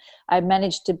 I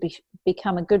managed to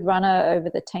become a good runner over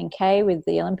the 10K with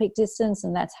the Olympic distance.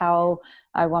 And that's how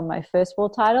I won my first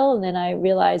world title. And then I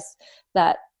realized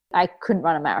that I couldn't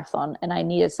run a marathon and I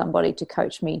needed somebody to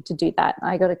coach me to do that.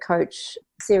 I got a coach,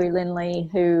 Siri Lindley,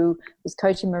 who was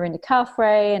coaching Mirinda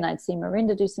Carfrae, and I'd seen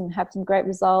Mirinda have some great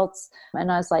results. And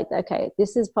I was like, okay,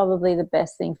 this is probably the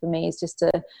best thing for me, is just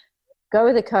to go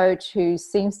with a coach who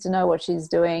seems to know what she's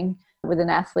doing, with an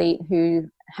athlete who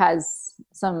has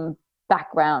some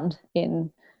background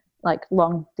in like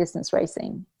long distance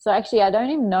racing. So actually, I don't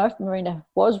even know if Mirinda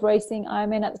was racing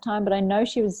Ironman at the time, but I know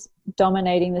she was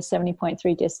dominating the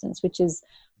 70.3 distance, which is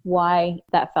why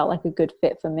that felt like a good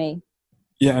fit for me.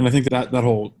 Yeah, and I think that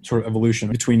whole sort of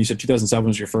evolution between, you said 2007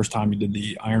 was your first time you did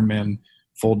the Ironman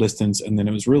full distance, and then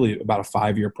it was really about a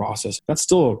 5-year process. That's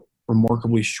still a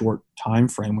remarkably short time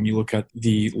frame when you look at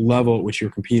the level at which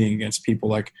you're competing against people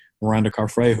like Mirinda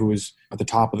Carfrae, who was at the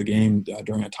top of the game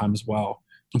during that time as well.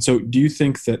 And so do you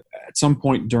think that at some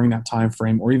point during that time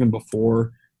frame, or even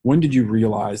before, when did you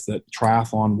realize that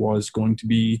triathlon was going to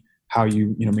be how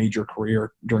you made your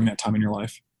career during that time in your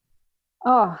life?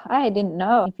 Oh, I didn't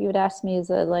know. If you would ask me as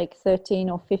a 13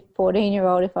 or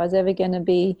 14-year-old if I was ever going to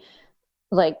be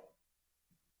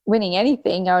winning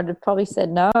anything, I would have probably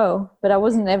said no. But I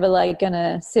wasn't ever going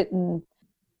to sit and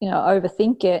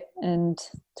overthink it and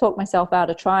talk myself out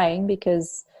of trying,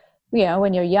 because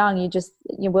when you're young,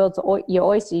 your world's your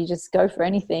oyster. You just go for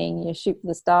anything. You shoot for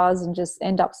the stars and just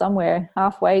end up somewhere.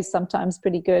 Halfway is sometimes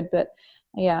pretty good. But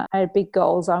yeah, I had big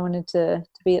goals. I wanted to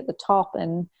be at the top.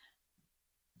 And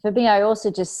for me, I also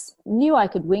just knew I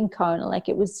could win Kona.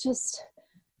 It was just,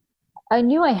 I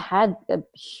knew I had a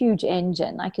huge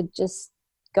engine. I could just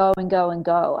go and go and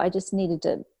go. I just needed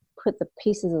to put the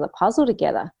pieces of the puzzle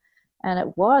together. And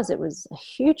it was a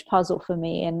huge puzzle for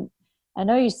me. And I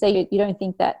know you say you don't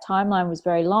think that timeline was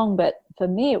very long, but for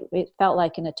me, it felt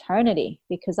like an eternity,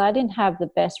 because I didn't have the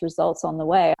best results on the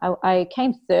way. I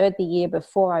came third the year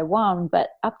before I won,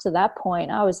 but up to that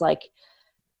point, I was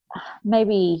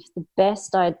maybe the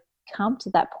best I'd come to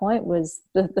that point was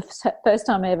the first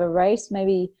time I ever raced,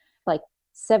 maybe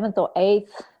 7th or 8th,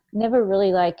 never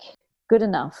really good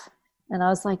enough. And I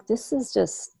was like, this is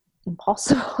just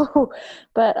impossible.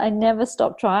 But I never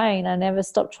stopped trying. I never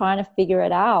stopped trying to figure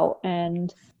it out.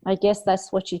 And I guess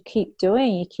that's what you keep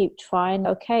doing. You keep trying,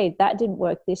 okay, that didn't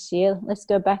work this year. Let's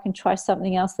go back and try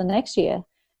something else the next year.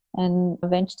 And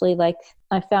eventually,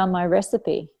 I found my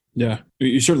recipe. Yeah,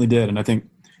 you certainly did. And I think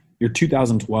your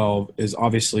 2012 is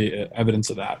obviously evidence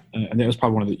of that. And that was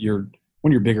probably one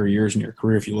of your bigger years in your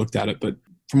career if you looked at it. But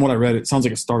from what I read, it sounds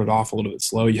like it started off a little bit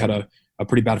slow. You had a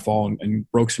pretty bad fall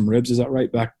and broke some ribs. Is that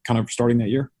right? Back kind of starting that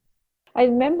year? I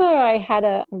remember I had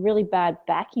a really bad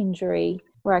back injury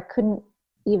where I couldn't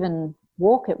even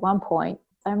walk at one point.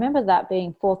 I remember that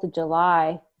being 4th of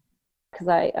July, because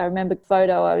I remember the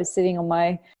photo. I was sitting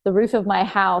on the roof of my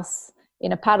house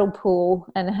in a paddle pool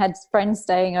and had friends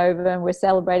staying over, and we're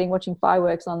celebrating watching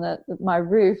fireworks on my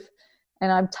roof.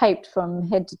 And I'm taped from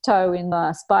head to toe in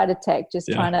Spider Tech,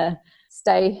 just trying to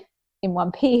stay in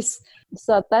one piece.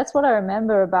 So that's what I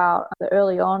remember about the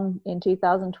early on in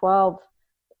 2012.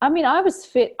 I mean, I was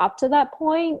fit up to that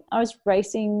point. I was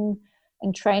racing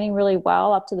and training really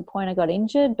well up to the point I got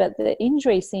injured, but the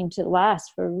injury seemed to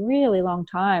last for a really long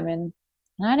time. And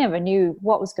I never knew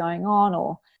what was going on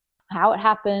or how it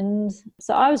happened.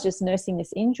 So I was just nursing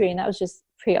this injury, and that was just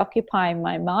preoccupying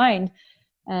my mind.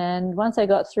 And once I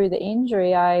got through the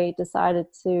injury, I decided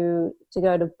to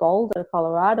go to Boulder,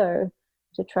 Colorado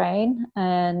to train.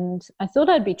 And I thought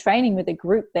I'd be training with a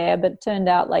group there, but it turned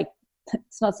out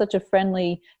it's not such a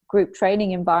friendly group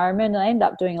training environment. I ended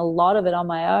up doing a lot of it on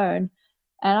my own.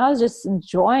 And I was just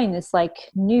enjoying this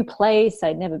like new place.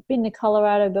 I'd never been to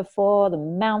Colorado before, the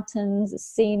mountains, the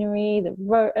scenery, the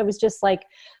road. It was just like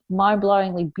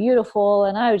mind-blowingly beautiful.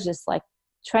 And I was just like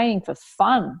training for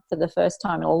fun for the first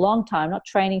time in a long time, not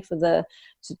training to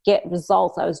get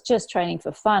results. I was just training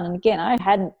for fun. And again, I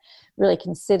hadn't really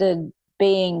considered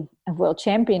being a world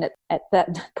champion at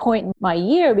that point in my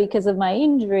year because of my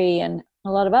injury and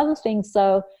a lot of other things.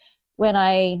 So when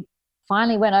I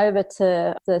finally went over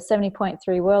to the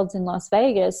 70.3 Worlds in Las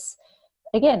Vegas,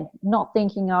 again, not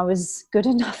thinking I was good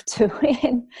enough to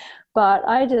win, but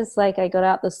I got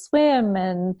out the swim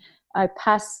and I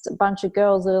passed a bunch of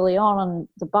girls early on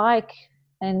the bike,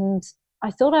 and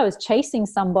I thought I was chasing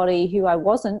somebody who I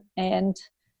wasn't, and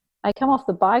I come off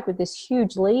the bike with this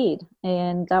huge lead,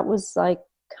 and that was like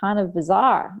kind of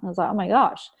bizarre. I was like, oh my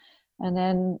gosh. And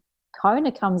then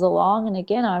Kona comes along, and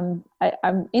again,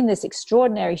 I'm in this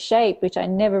extraordinary shape, which I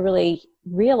never really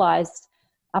realized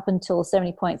up until the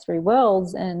 70.3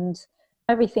 Worlds, and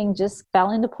everything just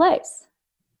fell into place.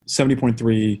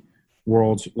 70.3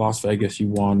 Worlds, Las Vegas, you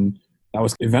won. That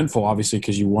was eventful, obviously,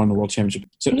 because you won the World Championship.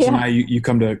 So now you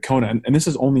come to Kona, and this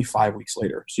is only 5 weeks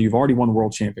later. So you've already won the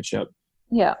World Championship.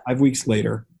 Yeah. 5 weeks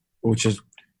later, which is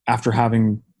after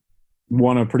having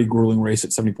won a pretty grueling race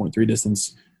at 70.3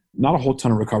 distance. Not a whole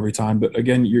ton of recovery time, but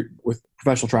again, you're with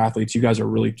professional triathletes, you guys are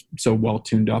really so well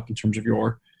tuned up in terms of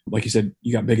like you said,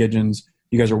 you got big engines,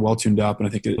 you guys are well tuned up. And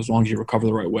I think that as long as you recover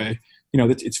the right way,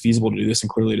 it's feasible to do this, and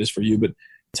clearly it is for you. But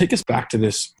take us back to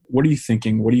this. What are you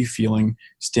thinking? What are you feeling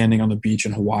standing on the beach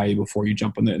in Hawaii before you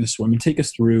jump in the swim? And take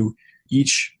us through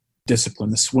each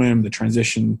discipline, the swim, the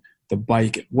transition, the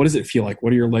bike. What does it feel like?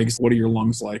 What are your legs? What are your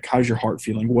lungs like? How's your heart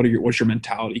feeling? What's your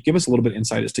mentality? Give us a little bit of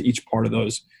insight as to each part of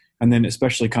those. And then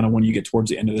especially kind of when you get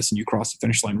towards the end of this and you cross the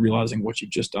finish line, realizing what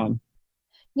you've just done.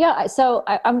 Yeah, so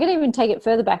I'm going to even take it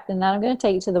further back than that. I'm going to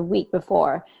take it to the week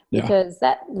before, because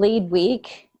that lead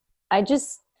week,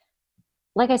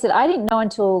 like I said, I didn't know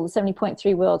until the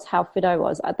 70.3 Worlds how fit I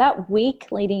was. That week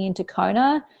leading into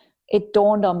Kona, it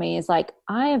dawned on me, is like,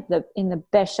 I am in the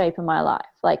best shape of my life.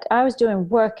 Like, I was doing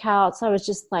workouts. I was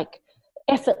just like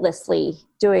effortlessly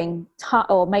doing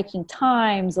or making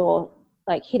times, or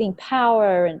like hitting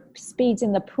power and speeds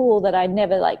in the pool that I'd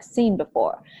never like seen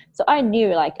before. So I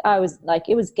knew like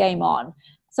it was game on.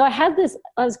 So I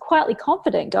was quietly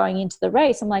confident going into the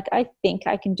race. I'm like, I think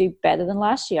I can do better than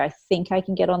last year. I think I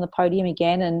can get on the podium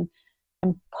again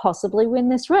and possibly win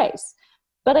this race.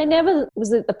 But I never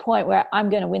was at the point where I'm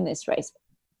going to win this race.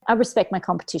 I respect my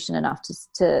competition enough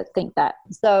to think that.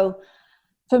 So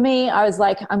for me, I was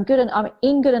like, I'm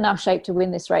in good enough shape to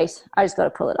win this race. I just got to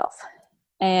pull it off.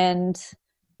 And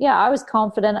yeah, I was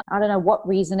confident. I don't know what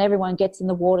reason. Everyone gets in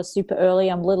the water super early.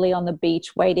 I'm literally on the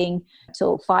beach waiting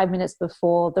till 5 minutes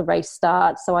before the race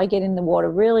starts. So I get in the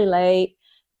water really late,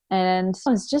 and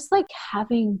I was just like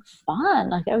having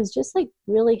fun. Like, I was just like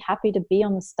really happy to be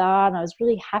on the start, and I was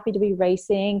really happy to be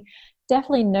racing.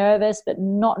 Definitely nervous, but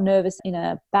not nervous in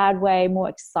a bad way, more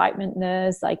excitement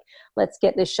nerves, like let's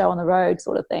get this show on the road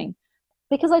sort of thing.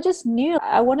 Because I just knew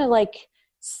I want to like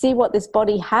see what this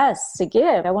body has to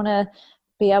give. I want to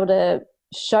be able to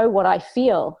show what I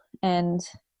feel and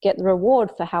get the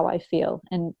reward for how I feel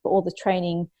and for all the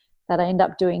training that I end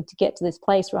up doing to get to this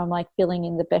place where I'm like feeling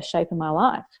in the best shape of my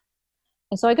life.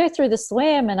 And so I go through the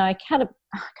swim, and I can't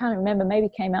remember, maybe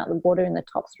came out of the water in the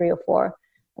top 3 or 4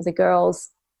 of the girls.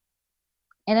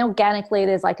 And organically,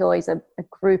 there's like always a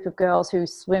group of girls who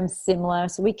swim similar.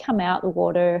 So we come out the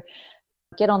water,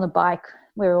 get on the bike,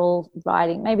 we're all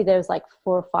riding. Maybe there was like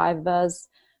 4 or 5 of us.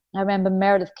 I remember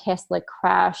Meredith Kessler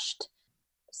crashed.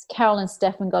 Carolyn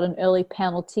Steffen got an early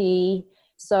penalty.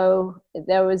 So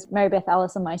there was Mary Beth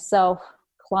Ellis and myself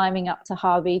climbing up to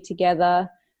Harvey together.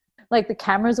 Like, the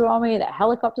cameras were on me, the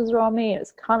helicopters were on me. It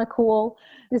was kind of cool.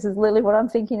 This is literally what I'm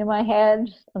thinking in my head.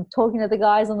 I'm talking to the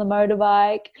guys on the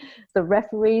motorbike. The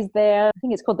referee's there. I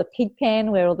think it's called the pig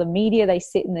pen, where all the media, they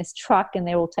sit in this truck and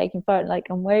they're all taking photos. Like,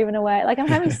 I'm waving away. Like, I'm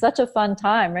having such a fun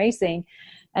time racing.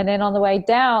 And then on the way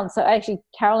down, so actually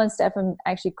Carolyn Steffen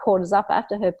actually caught us up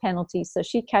after her penalty. So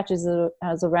she catches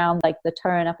us around like the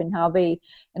turn up in Harvey.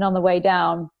 And on the way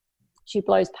down, she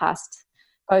blows past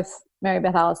both Mary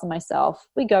Beth Ellis and myself.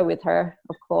 We go with her,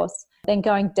 of course. Then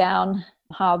going down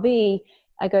Harvey,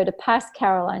 I go to pass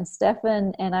Caroline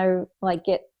Steffen, and I like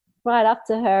get right up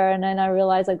to her, and then I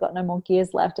realize I've got no more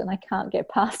gears left and I can't get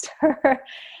past her.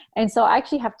 And so I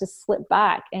actually have to slip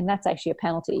back, and that's actually a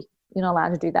penalty. You're not allowed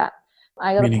to do that.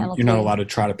 I got a penalty. You're not allowed to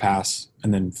try to pass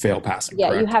and then fail passing. Yeah,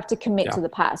 correct? You have to commit to the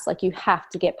pass. Like, you have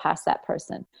to get past that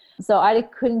person. So I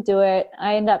couldn't do it.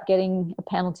 I ended up getting a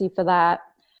penalty for that.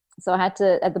 So I had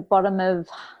to, at the bottom of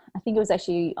I think it was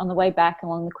actually on the way back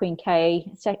along the Queen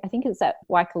K. I think it's at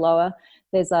Waikoloa.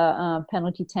 There's a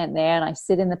penalty tent there, and I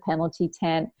sit in the penalty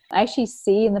tent. I actually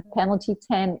see in the penalty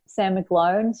tent Sam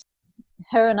McGlone.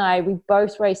 Her and I, we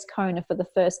both raced Kona for the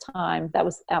first time. That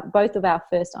was both of our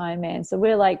first Ironman. So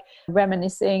we're like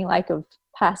reminiscing like of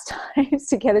past times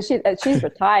together. She's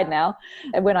retired now.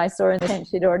 And when I saw her in the tent,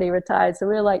 she'd already retired. So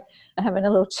we were like having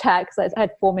a little chat because I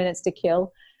had 4 minutes to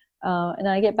kill. And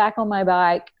then I get back on my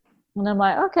bike and I'm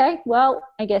like, okay, well,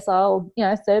 I guess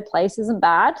third place isn't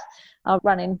bad. I'll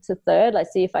run into third.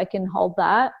 Let's see if I can hold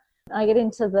that. I get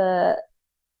into the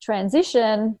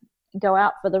transition, go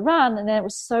out for the run, and then it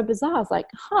was so bizarre. I was like,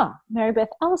 Mary Beth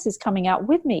Ellis is coming out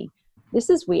with me. This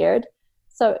is weird.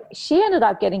 So she ended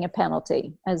up getting a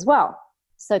penalty as well.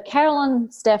 So Caroline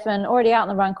Steffen, already out on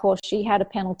the run course, she had a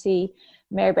penalty.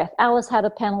 Mary Beth Ellis had a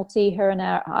penalty. Her and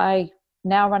I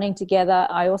now running together,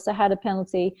 I also had a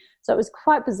penalty. So it was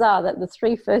quite bizarre that the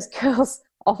three first girls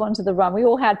off onto the run, we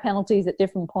all had penalties at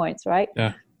different points, right?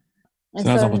 Yeah. So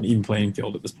that's almost an even playing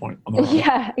field at this point. On the run.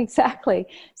 Yeah, exactly.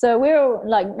 So we were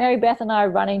like, Mary Beth and I are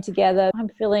running together. I'm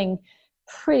feeling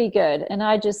pretty good. And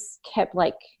I just kept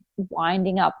like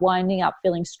winding up,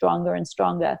 feeling stronger and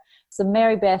stronger. So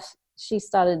Mary Beth, she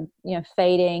started,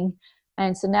 fading.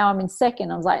 And so now I'm in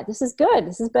second. I was like, this is good.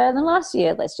 This is better than last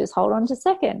year. Let's just hold on to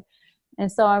second.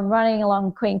 And so I'm running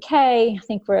along Queen K. I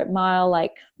think we're at mile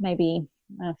like maybe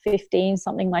 15,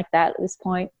 something like that at this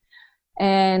point.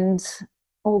 And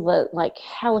all the like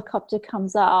helicopter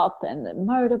comes up and the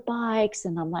motorbikes,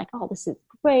 and I'm like, oh, this is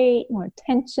great, more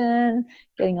attention,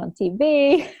 getting on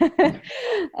TV.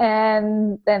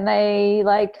 And then they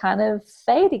like kind of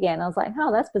fade again. I was like,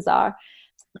 oh, that's bizarre.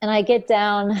 And I get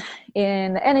down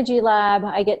in the energy lab.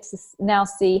 I get to now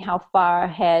see how far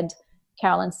ahead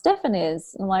Caroline Steffen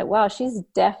is. I'm like, wow, she's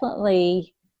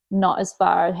definitely not as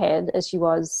far ahead as she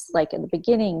was like at the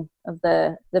beginning of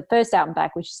the first out and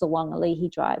back, which is along the Leahy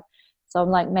Drive. So I'm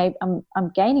like, maybe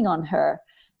I'm gaining on her,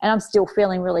 and I'm still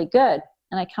feeling really good.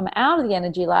 And I come out of the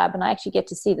energy lab and I actually get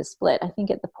to see the split. I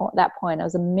think at that point I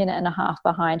was a minute and a half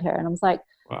behind her, and I was like,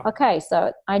 wow. Okay,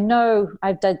 so I know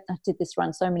I did this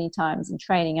run so many times in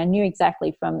training. I knew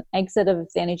exactly from exit of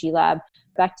the energy lab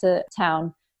back to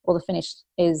town, or the finish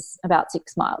is about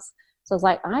 6 miles. So I was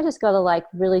like, I just got to like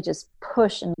really just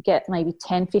push and get maybe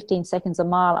 10, 15 seconds a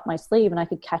mile up my sleeve, and I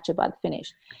could catch her by the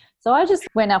finish. So I just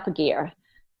went up a gear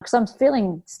because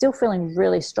I'm still feeling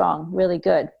really strong, really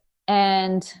good.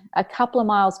 And a couple of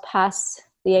miles past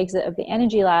the exit of the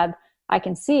energy lab, I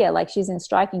can see her, like she's in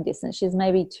striking distance. She's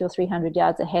maybe 200 or 300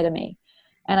 yards ahead of me.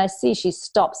 And I see she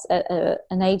stops at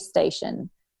an aid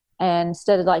station. And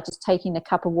instead of like just taking a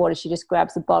cup of water, she just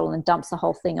grabs the bottle and dumps the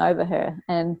whole thing over her.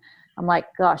 And I'm like,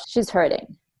 gosh, she's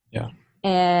hurting. Yeah.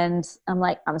 And I'm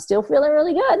like, I'm still feeling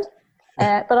really good.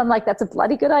 But I'm like, that's a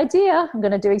bloody good idea. I'm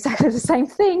going to do exactly the same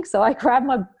thing. So I grab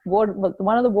one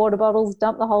of the water bottles,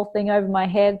 dump the whole thing over my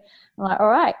head. I'm like, all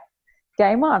right,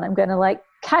 game on. I'm going to like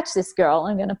catch this girl.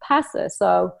 I'm going to pass her.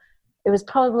 So it was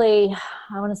probably,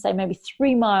 I want to say maybe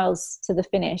 3 miles to the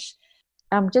finish.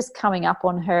 I'm just coming up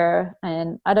on her,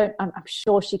 and I'm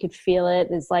sure she could feel it.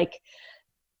 There's like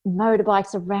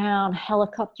motorbikes around,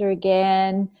 helicopter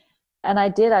again. And I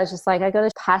was just like, I got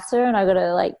to pass her, and I got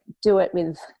to like do it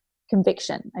with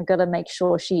conviction. I've got to make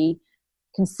sure she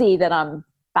can see that I'm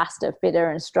faster,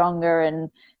 fitter, and stronger and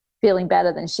feeling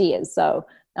better than she is. So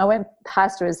I went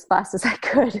past her as fast as I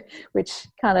could, which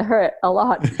kind of hurt a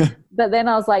lot. But then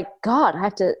I was like, God, I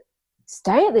have to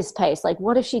stay at this pace. Like,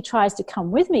 what if she tries to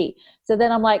come with me? So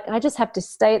then I'm like, I just have to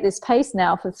stay at this pace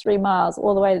now for 3 miles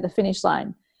all the way to the finish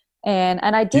line. And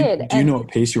I did. Do you know what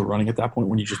pace you were running at that point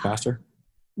when you just passed her?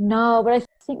 No, but I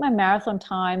think my marathon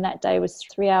time that day was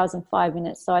 3 hours and 5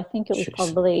 minutes. So I think it was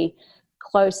probably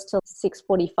close to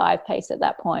 6:45 pace at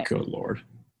that point. Good Lord.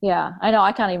 Yeah, I know.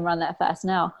 I can't even run that fast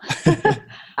now.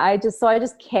 I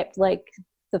just kept like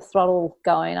the throttle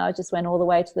going. I just went all the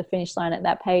way to the finish line at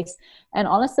that pace. And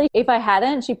honestly, if I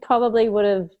hadn't, she probably would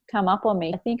have come up on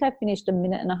me. I think I finished a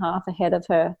minute and a half ahead of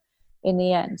her in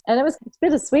the end. And it's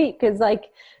bittersweet because like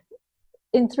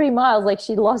in 3 miles, like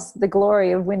she lost the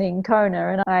glory of winning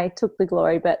Kona and I took the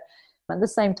glory. But at the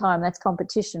same time, that's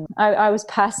competition. I was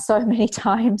passed so many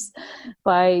times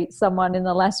by someone in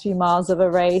the last few miles of a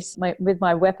race. With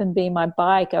my weapon being my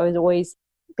bike, I was always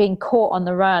being caught on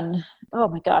the run. Oh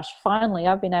my gosh, finally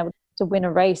I've been able to win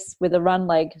a race with a run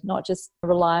leg, not just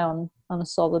rely on a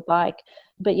solid bike.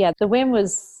 But yeah, the win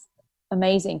was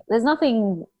amazing. There's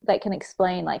nothing that can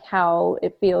explain like how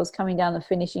it feels coming down the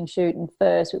finishing chute and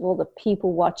first with all the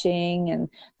people watching and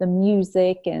the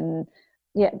music, and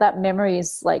yeah, that memory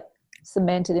is like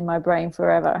cemented in my brain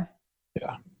forever.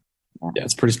 Yeah. Yeah,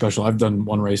 it's pretty special. I've done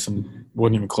one race and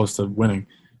wasn't even close to winning.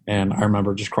 And I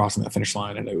remember just crossing that finish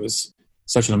line, and it was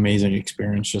such an amazing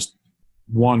experience. Just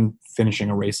one, finishing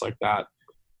a race like that,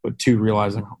 but two,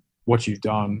 realizing what you've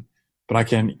done. But I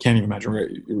can't even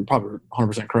imagine. You're probably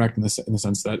 100% correct in the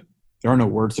sense that there are no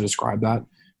words to describe that.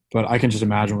 But I can just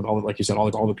imagine with all the, like you said,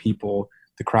 all the people,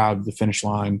 the crowd, the finish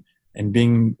line, and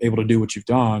being able to do what you've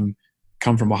done,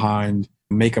 come from behind,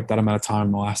 make up that amount of time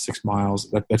in the last 6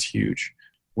 miles. That's huge.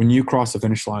 When you crossed the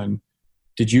finish line,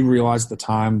 did you realize at the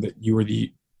time that you were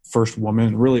the first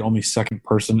woman, really only second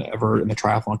person ever in the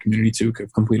triathlon community to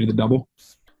have completed the double?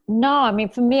 No, I mean,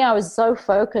 for me, I was so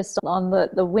focused on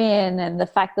the win and the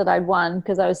fact that I won,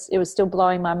 because it was still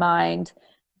blowing my mind,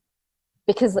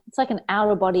 because it's like an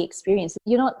outer body experience.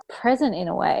 You're not present in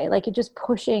a way, like you're just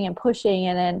pushing and pushing,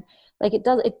 and then like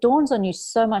it dawns on you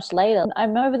so much later.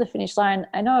 I'm over the finish line.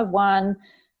 I know I've won,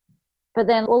 but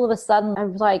then all of a sudden I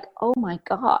was like, oh my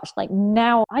gosh, like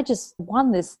now I just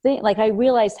won this thing. Like I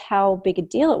realized how big a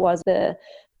deal it was, the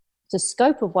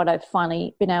scope of what I've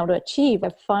finally been able to achieve.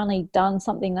 I've finally done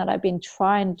something that I've been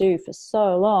trying to do for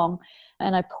so long,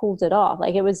 and I pulled it off.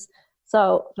 Like it was,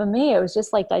 so for me, it was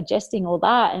just like digesting all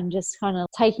that and just kind of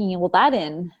taking all that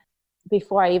in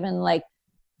before I even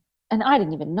and I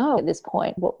didn't even know at this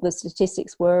point what the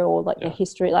statistics were or the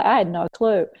history. Like I had no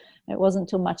clue. It wasn't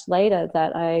until much later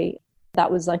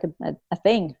that was like a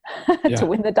thing to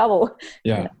win the double.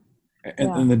 Yeah.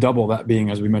 And the double, that being,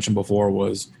 as we mentioned before,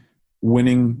 was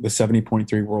winning the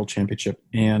 70.3 World Championship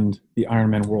and the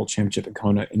Ironman World Championship in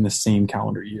Kona in the same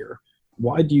calendar year.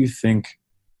 Why do you think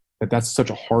that that's such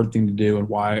a hard thing to do, and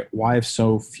why have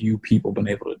so few people been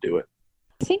able to do it?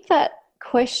 I think that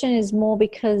question is more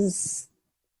because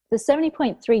the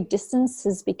 70.3 distance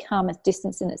has become a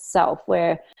distance in itself,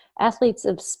 where athletes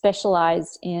have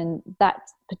specialized in that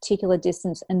particular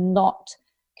distance and not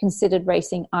considered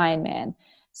racing Ironman.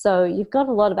 So you've got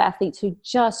a lot of athletes who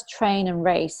just train and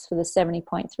race for the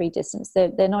 70.3 distance.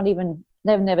 They've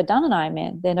never done an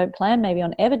Ironman. They don't plan maybe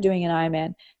on ever doing an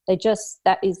Ironman.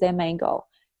 That is their main goal.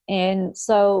 And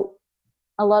so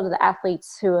a lot of the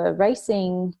athletes who are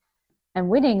racing and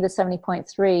winning the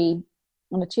 70.3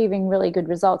 and achieving really good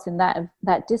results in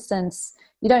that distance,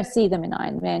 you don't see them in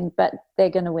Ironman, but they're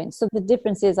going to win. So the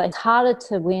difference is it's harder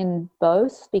to win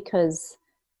both, because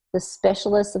the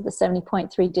specialists of the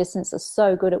 70.3 distance are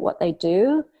so good at what they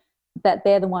do that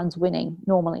they're the ones winning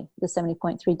normally the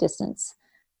 70.3 distance.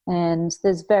 And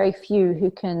there's very few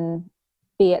who can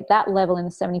be at that level in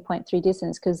the 70.3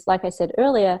 distance, because like I said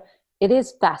earlier, it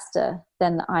is faster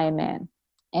than the Ironman.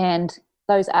 And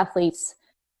those athletes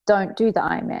don't do the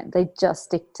Ironman. They just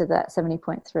stick to that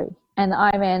 70.3. And the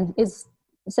Ironman is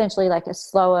essentially like a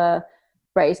slower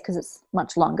race because it's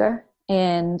much longer,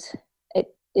 and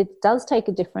it does take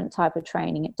a different type of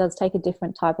training. It does take a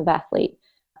different type of athlete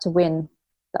to win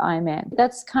the Ironman.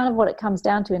 That's kind of what it comes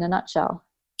down to in a nutshell.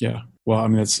 Yeah. Well, I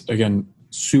mean, it's, again,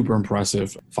 super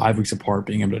impressive, 5 weeks apart,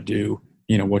 being able to do,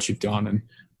 what you've done. And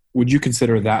would you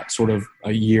consider that sort of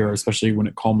a year, especially when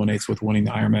it culminates with winning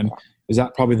the Ironman, is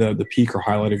that probably the peak or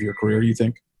highlight of your career, do you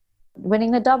think?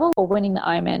 Winning the double or winning the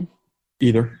Ironman?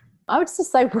 Either. I would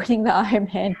just say winning the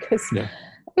Ironman, because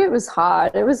it was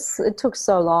hard. It took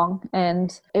so long,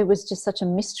 and it was just such a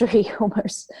mystery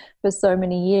almost for so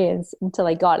many years until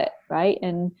I got it, right?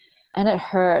 And it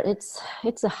hurt.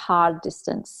 It's a hard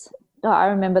distance. I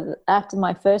remember that after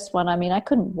my first one, I mean, I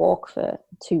couldn't walk for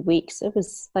 2 weeks. It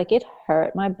was like, it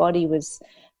hurt. My body was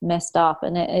messed up,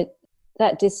 and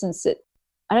that distance,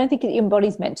 I don't think your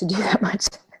body's meant to do that much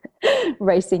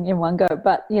racing in one go,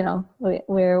 but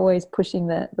we're always pushing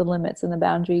the limits and the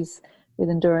boundaries with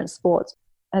endurance sports.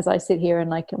 As I sit here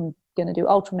and I'm going to do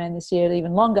Ultraman this year,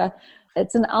 even longer,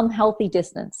 it's an unhealthy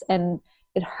distance, and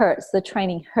it hurts. The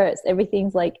training hurts.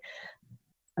 Everything's like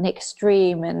an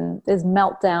extreme, and there's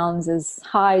meltdowns, there's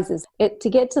highs. To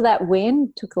get to that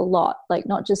win took a lot, like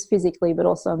not just physically, but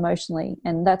also emotionally.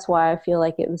 And that's why I feel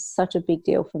like it was such a big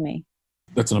deal for me.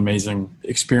 That's an amazing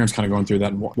experience, kind of going through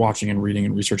that, and watching and reading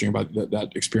and researching about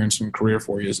that experience and career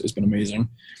for you has been amazing.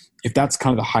 If that's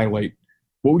kind of the highlight,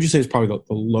 what would you say is probably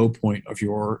the low point of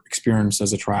your experience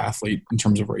as a triathlete in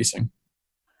terms of racing?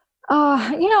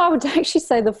 I would actually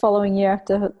say the following year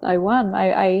after I won,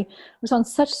 I was on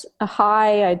such a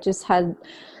high. I just had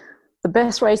the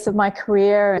best race of my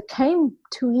career. It came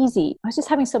too easy. I was just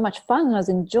having so much fun, and I was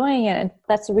enjoying it. And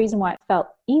that's the reason why it felt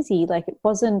easy. Like it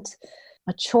wasn't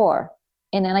a chore.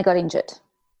 And then I got injured,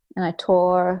 and I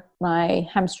tore my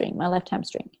left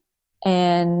hamstring.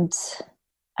 And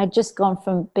I'd just gone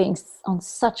from being on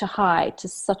such a high to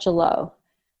such a low.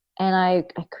 And I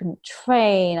couldn't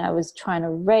train. I was trying to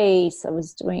race. I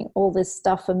was doing all this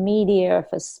stuff for media,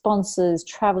 for sponsors,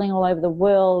 traveling all over the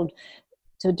world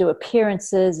to do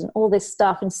appearances and all this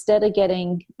stuff instead of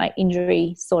getting my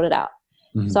injury sorted out.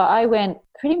 Mm-hmm. So I went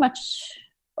pretty much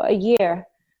a year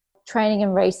training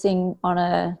and racing on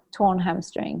a torn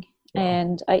hamstring. Wow.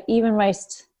 And I even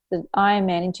raced the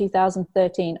Ironman in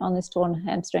 2013 on this torn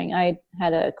hamstring. I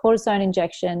had a cortisone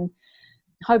injection,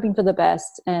 hoping for the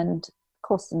best, and of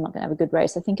course I'm not going to have a good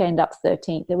race. I think I ended up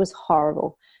 13th. It was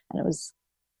horrible and it was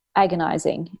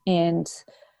agonizing. And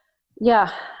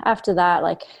yeah, after that,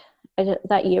 like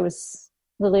that year was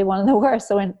literally one of the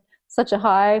worst. I went such a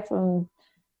high from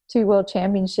 2 world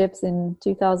championships in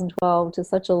 2012 to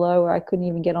such a low where I couldn't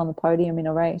even get on the podium in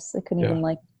a race. I couldn't even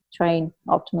like train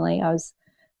optimally. I was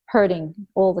hurting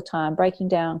all the time, breaking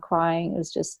down, crying. I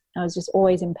was just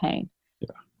always in pain.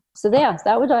 So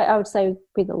that would, I would say,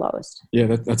 be the lowest.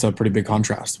 Yeah, that's a pretty big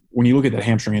contrast. When you look at that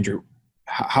hamstring injury,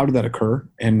 how did that occur?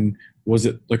 And was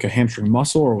it like a hamstring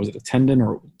muscle or was it a tendon?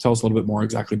 Or tell us a little bit more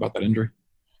exactly about that injury.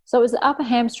 So it was the upper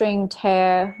hamstring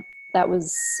tear that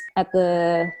was at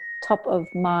the top of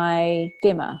my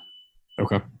femur.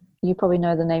 Okay. You probably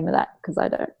know the name of that because I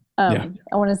don't. I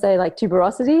want to say like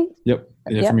tuberosity. Yep.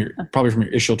 Yeah, probably from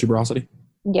your ischial tuberosity.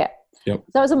 Yeah. Yep.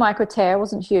 That was a micro tear. It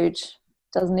wasn't huge.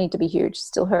 Doesn't need to be huge.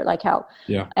 Still hurt like hell.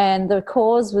 Yeah. And the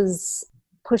cause was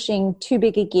pushing too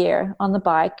big a gear on the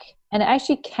bike. And it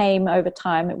actually came over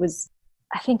time. It was,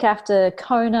 I think after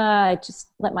Kona, I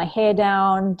just let my hair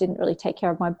down, didn't really take care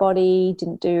of my body,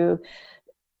 didn't do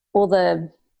all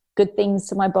the good things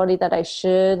to my body that I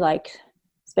should, like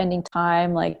spending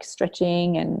time like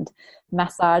stretching and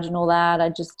massage and all that. I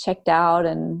just checked out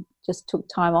and just took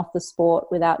time off the sport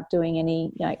without doing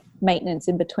any maintenance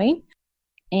in between.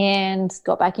 And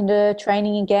got back into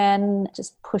training again,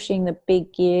 just pushing the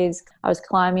big gears. I was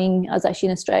actually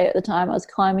in Australia at the time. I was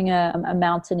climbing a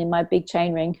mountain in my big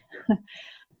chain ring.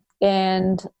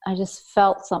 And I just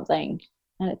felt something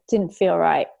and it didn't feel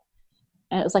right.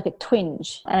 And it was like a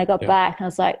twinge. And I got back and I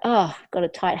was like, oh, I've got a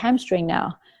tight hamstring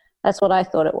now. That's what I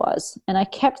thought it was. And I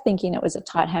kept thinking it was a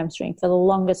tight hamstring for the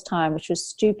longest time, which was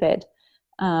stupid.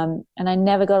 And I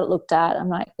never got it looked at. I'm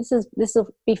like, this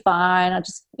will be fine.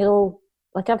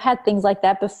 I've had things like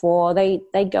that before. They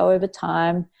go over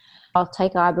time. I'll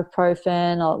take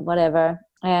ibuprofen or whatever.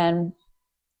 And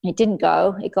it didn't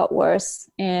go. It got worse.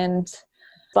 And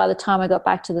by the time I got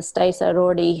back to the States, I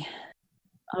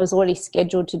was already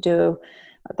scheduled to do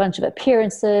a bunch of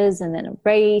appearances and then a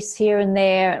race here and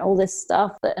there and all this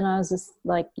stuff. And I was just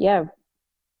like, the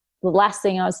last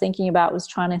thing I was thinking about was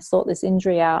trying to sort this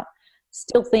injury out.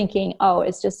 Still thinking, oh,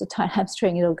 it's just a tight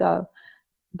hamstring, it'll go.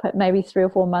 But maybe 3 or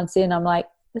 4 months in, I'm like,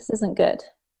 this isn't good.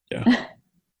 Yeah.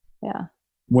 Yeah.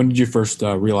 When did you first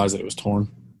realize that it was torn?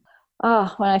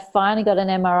 Oh, when I finally got an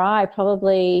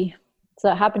MRI,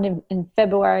 so it happened in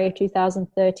February of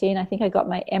 2013. I think I got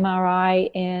my MRI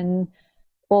in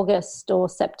August or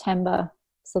September.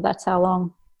 So that's how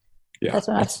long. Yeah. That's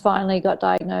when I finally got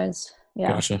diagnosed. Yeah.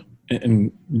 Gotcha.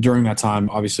 And during that time,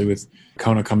 obviously with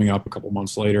Kona coming up a couple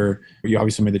months later, you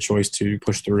obviously made the choice to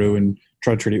push through and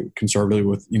try to treat it conservatively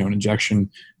with, an injection.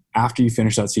 After you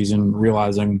finished that season,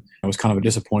 realizing it was kind of a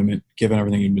disappointment given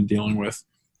everything you'd been dealing with,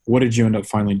 what did you end up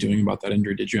finally doing about that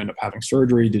injury? Did you end up having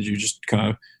surgery? Did you just kind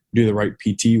of do the right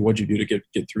PT? What did you do to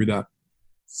get through that?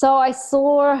 So I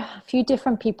saw a few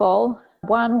different people.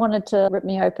 One wanted to rip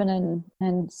me open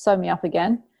and sew me up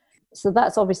again. So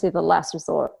that's obviously the last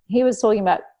resort. He was talking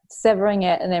about severing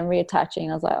it and then reattaching.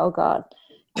 I was like, oh God,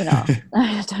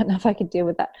 I don't know if I could deal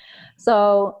with that.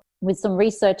 So with some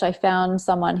research, I found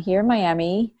someone here in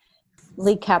Miami,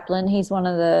 Lee Kaplan. He's one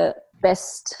of the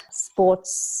best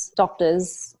sports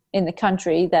doctors in the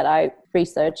country that I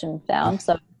researched and found.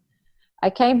 So I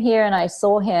came here and I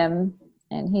saw him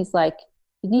and he's like,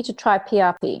 you need to try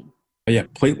PRP. Yeah,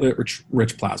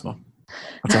 platelet-rich plasma.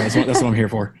 That's what I'm here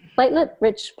for.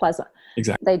 Platelet-rich plasma.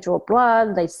 Exactly. They draw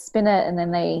blood, they spin it, and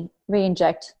then they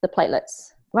re-inject the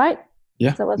platelets, right?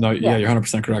 Yeah. You're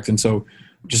 100% correct. And so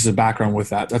just as a background with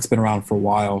that, that's been around for a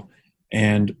while.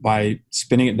 And by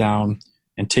spinning it down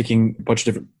and taking a bunch of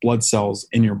different blood cells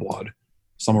in your blood,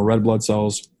 some are red blood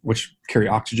cells, which carry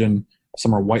oxygen.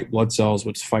 Some are white blood cells,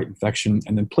 which fight infection.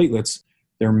 And then platelets,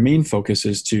 their main focus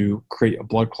is to create a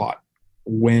blood clot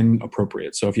when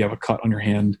appropriate. So if you have a cut on your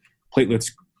hand,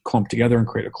 platelets clump together and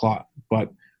create a clot.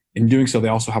 But in doing so, they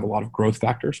also have a lot of growth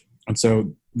factors. And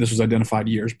so this was identified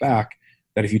years back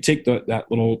that if you take that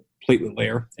little platelet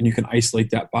layer and you can isolate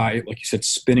that by, like you said,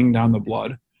 spinning down the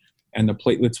blood, and the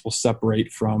platelets will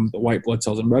separate from the white blood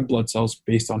cells and red blood cells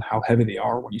based on how heavy they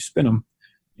are when you spin them.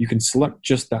 You can select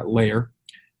just that layer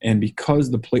And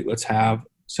because the platelets have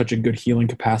such a good healing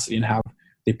capacity and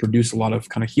they produce a lot of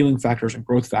kind of healing factors and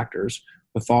growth factors,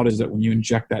 the thought is that when you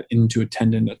inject that into a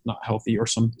tendon that's not healthy or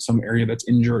some area that's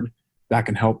injured, that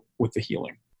can help with the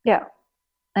healing. Yeah,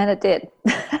 and it did.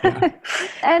 Yeah.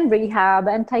 And rehab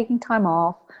and taking time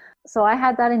off. So I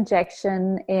had that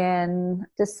injection in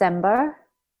December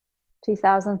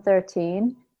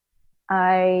 2013.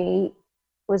 I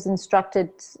was instructed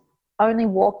only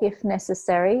walk if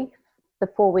necessary the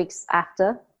 4 weeks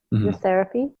after the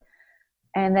therapy.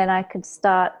 And then I could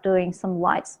start doing some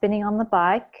light spinning on the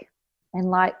bike and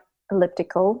light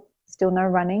elliptical, still no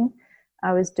running.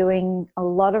 I was doing a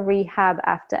lot of rehab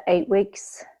after 8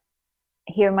 weeks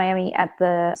here in Miami at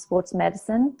the sports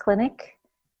medicine clinic.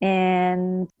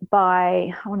 And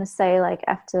by, I want to say like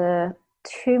after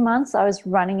 2 months, I was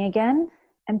running again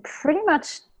and pretty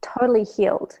much totally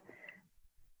healed.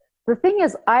 The thing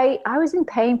is, I was in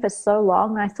pain for so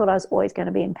long, I thought I was always going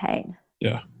to be in pain.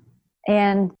 Yeah.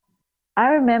 And I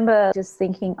remember just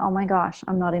thinking, oh my gosh,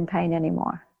 I'm not in pain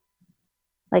anymore.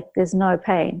 Like there's no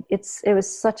pain. It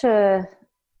was such a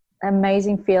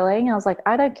amazing feeling. I was like,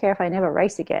 I don't care if I never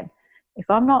race again. If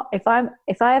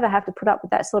I ever have to put up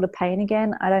with that sort of pain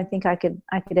again, I don't think I could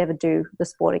ever do the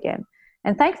sport again.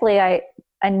 And thankfully I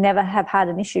never have had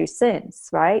an issue since,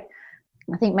 right?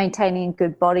 I think maintaining a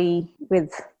good body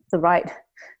with the right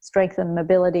strength and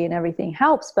mobility and everything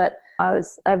helps, but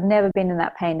I've never been in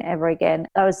that pain ever again.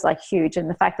 That was like huge. And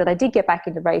the fact that I did get back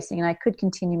into racing and I could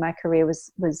continue my career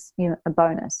was a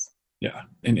bonus. Yeah.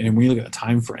 And when you look at the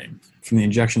time frame from the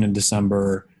injection in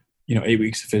December, 8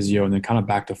 weeks of physio and then kind of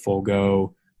back to full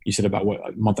go, you said about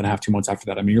a month and a half, 2 months after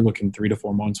that. I mean, you're looking 3 to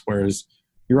 4 months, whereas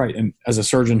you're right. And as a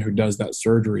surgeon who does that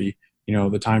surgery,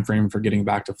 the time frame for getting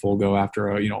back to full go after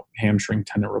a, hamstring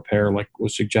tendon repair, like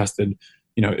was suggested,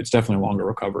 it's definitely a longer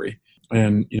recovery.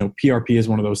 And, PRP is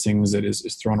one of those things that is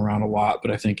thrown around a lot.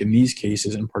 But I think in these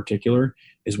cases in particular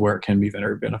is where it can be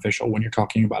very beneficial when you're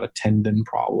talking about a tendon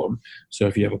problem. So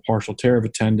if you have a partial tear of a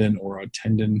tendon or a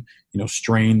tendon,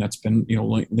 strain that's been,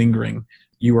 lingering,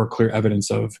 you are clear evidence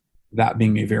of that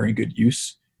being a very good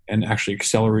use and actually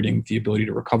accelerating the ability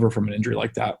to recover from an injury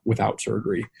like that without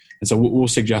surgery. And so we'll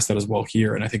suggest that as well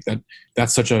here. And I think that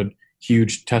that's such a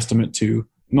huge testament to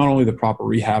not only the proper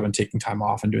rehab and taking time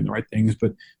off and doing the right things,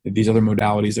 but these other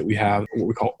modalities that we have, what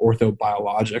we call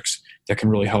orthobiologics, that can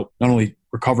really help not only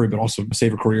recovery, but also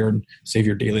save a career and save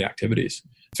your daily activities.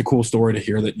 It's a cool story to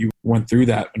hear that you went through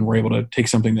that and were able to take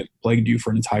something that plagued you for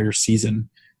an entire season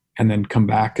and then come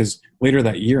back. Because later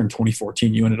that year in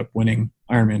 2014, you ended up winning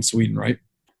Ironman Sweden, right?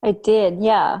 I did,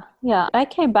 yeah. I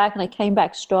came back and I came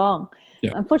back strong.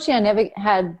 Yeah. Unfortunately, I never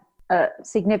had a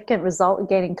significant result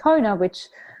again in Kona, which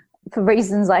for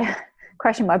reasons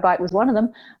crashing my bike was one of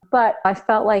them. But I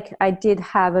felt like I did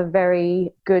have a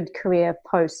very good career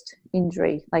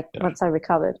post-injury, once I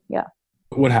recovered, yeah.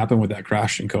 What happened with that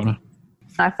crash in Kona?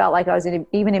 I felt like I was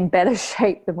even in better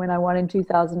shape than when I won in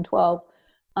 2012.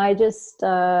 I just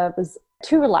was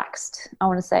too relaxed, I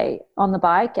want to say, on the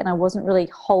bike, and I wasn't really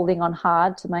holding on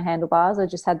hard to my handlebars. I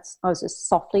was just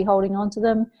softly holding on to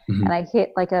them, and I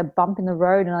hit like a bump in the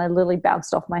road, and I literally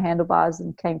bounced off my handlebars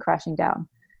and came crashing down.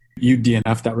 You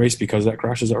DNF'd that race because of that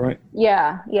crash, is that right?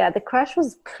 Yeah. The crash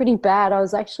was pretty bad. I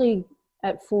was actually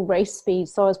at full race speed,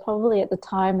 so I was probably at the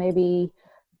time maybe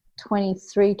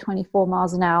 23, 24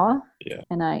 miles an hour,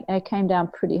 and I came down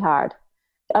pretty hard.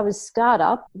 I was scarred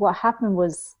up. What happened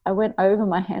was I went over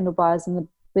my handlebars, and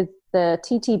with the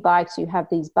TT bikes, you have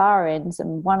these bar ends,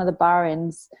 and one of the bar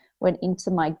ends went into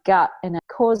my gut, and it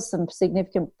caused some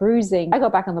significant bruising. I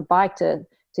got back on the bike to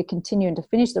continue and to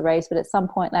finish the race, but at some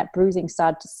point that bruising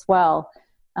started to swell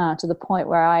to the point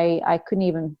where I couldn't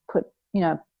even put,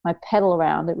 my pedal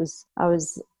around. I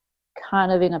was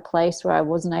kind of in a place where I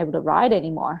wasn't able to ride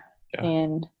anymore. Yeah.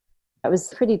 And it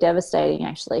was pretty devastating,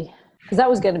 actually, because that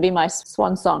was going to be my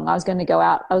swan song. I was going to go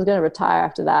out. I was going to retire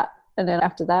after that. And then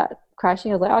after that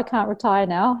crashing, I was like, I can't retire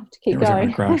now. I have to keep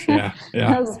going. Crash. Yeah.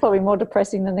 That was probably more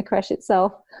depressing than the crash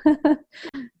itself.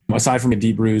 Aside from a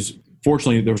deep bruise,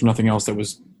 fortunately, there was nothing else that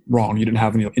was wrong. You didn't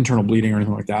have any internal bleeding or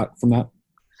anything like that from that?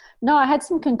 No, I had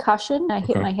some concussion. I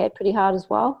hit my head pretty hard as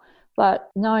well, but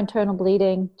no internal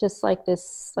bleeding, just like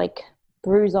this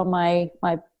bruise on my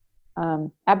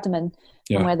abdomen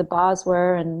from where the bars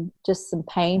were, and just some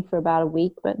pain for about a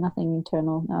week, but nothing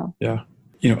internal, no. Yeah.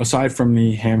 Aside from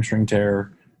the hamstring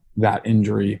tear, that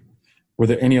injury, were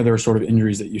there any other sort of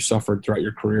injuries that you suffered throughout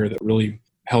your career that really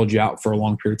held you out for a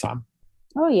long period of time?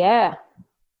 Oh, yeah.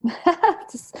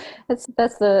 that's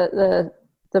the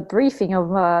briefing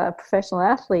of a professional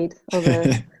athlete, or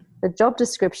the job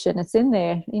description. It's in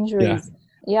there, injuries.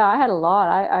 Yeah, I had a lot.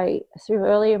 I through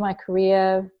early in my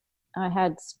career, I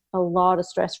had a lot of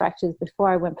stress fractures. Before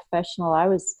I went professional, I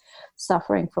was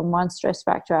suffering from one stress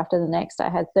fracture after the next. I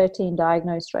had 13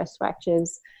 diagnosed stress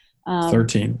fractures.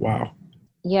 13, wow.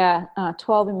 Yeah,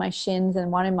 12 in my shins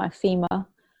and one in my femur.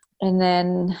 And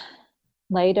then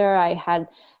later I had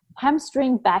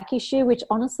hamstring back issue, which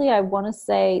honestly I want to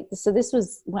say, so this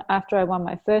was after I won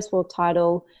my first world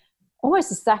title,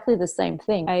 almost exactly the same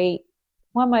thing. I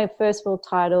won my first world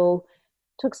title,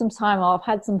 took some time off,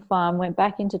 had some fun, went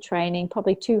back into training,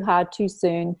 probably too hard, too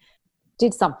soon,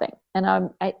 did something.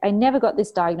 And I never got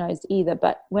this diagnosed either.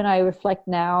 But when I reflect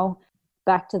now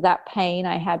back to that pain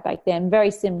I had back then,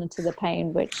 very similar to the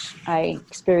pain which I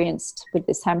experienced with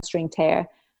this hamstring tear,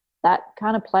 that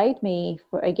kind of plagued me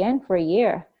for a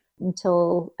year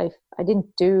until I didn't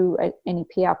do any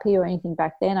PRP or anything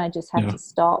back then. I just had to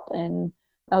stop, and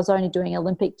I was only doing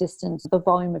Olympic distance. The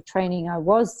volume of training I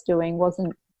was doing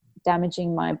wasn't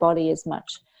damaging my body as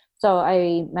much. So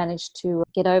I managed to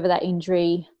get over that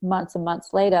injury months and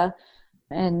months later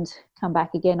and come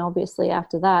back again, obviously,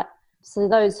 after that. So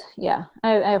those,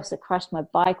 I also crashed my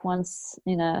bike once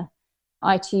in a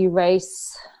ITU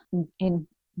race in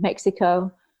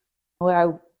Mexico, where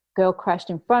a girl crashed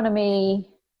in front of me,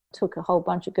 took a whole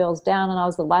bunch of girls down, and I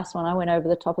was the last one. I went over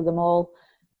the top of them all,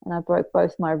 and I broke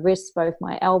both my wrists, both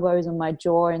my elbows and my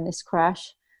jaw in this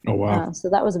crash. Oh, wow. So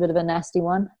that was a bit of a nasty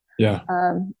one. Yeah.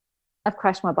 I've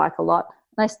crashed my bike a lot.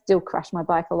 I still crash my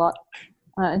bike a lot.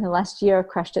 In the last year, I've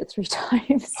crashed it 3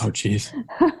 times. Oh, geez.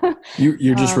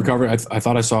 You're just recovering. I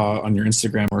thought I saw on your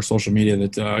Instagram or social media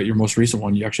that your most recent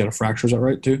one, you actually had a fracture. Is that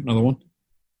right, too? Another one?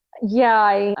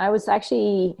 Yeah, I was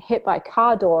actually hit by a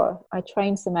car door. I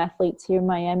trained some athletes here in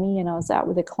Miami, and I was out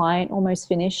with a client, almost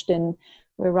finished, and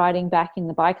we're riding back in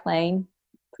the bike lane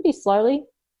pretty slowly.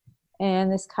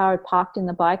 And this car had parked in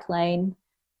the bike lane,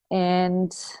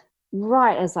 and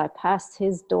right as I passed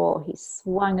his door, he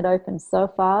swung it open so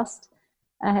fast.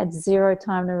 I had 0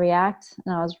 time to react,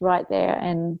 and I was right there.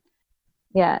 And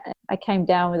yeah, I came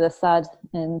down with a thud,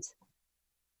 and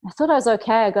I thought I was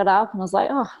okay. I got up and I was like,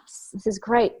 oh, this is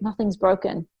great. Nothing's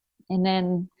broken. And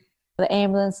then the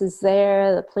ambulance is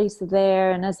there, the police are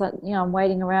there. And as I'm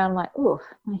waiting around, I'm like, oh,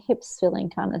 my hip's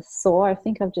feeling kind of sore. I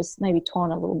think I've just maybe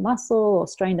torn a little muscle or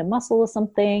strained a muscle or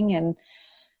something. And,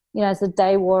 as the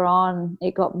day wore on,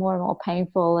 it got more and more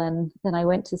painful. And then I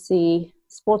went to see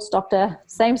sports doctor,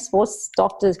 same sports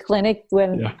doctor's clinic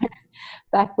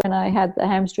back when I had the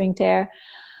hamstring tear.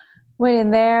 Went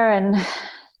in there, and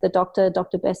the doctor,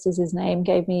 Dr. Best is his name,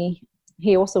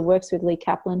 he also works with Lee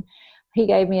Kaplan. He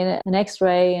gave me an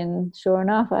x-ray, and sure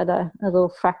enough, I had a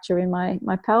little fracture in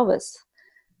my pelvis.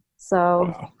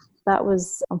 So that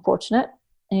was unfortunate.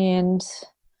 And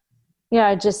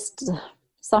I just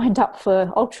signed up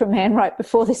for Ultraman right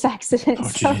before this accident.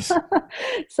 Oh, geez.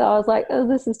 So I was like, oh,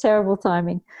 this is terrible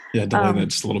timing. Yeah, delay that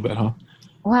just a little bit, huh?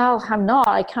 Well,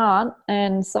 I can't.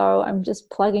 And so I'm just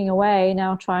plugging away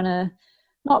now, trying to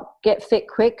not get fit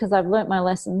quick because I've learnt my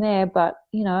lesson there, but,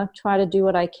 try to do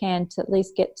what I can to at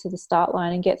least get to the start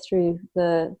line and get through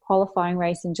the qualifying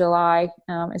race in July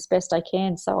as best I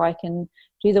can, so I can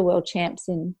do the world champs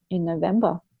in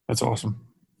November. That's awesome.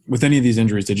 With any of these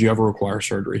injuries, did you ever require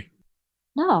surgery?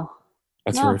 No.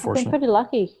 That's very fortunate. I've been pretty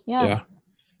lucky. Yeah.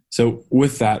 So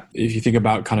with that, if you think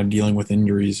about kind of dealing with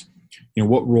injuries,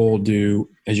 what role do,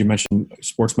 as you mentioned,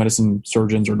 sports medicine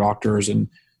surgeons or doctors and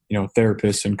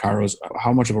therapists and chiros,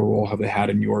 how much of a role have they had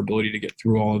in your ability to get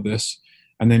through all of this?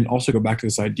 And then also go back to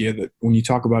this idea that when you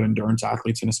talk about endurance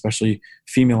athletes, and especially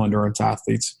female endurance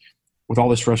athletes, with all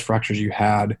the stress fractures you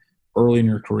had early in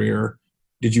your career,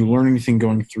 did you learn anything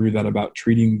going through that about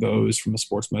treating those from a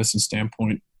sports medicine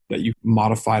standpoint that you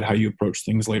modified how you approach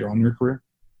things later on in your career?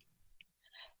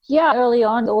 Yeah, early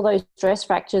on, all those stress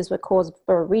fractures were caused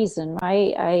for a reason,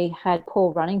 right? I had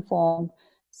poor running form.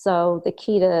 So the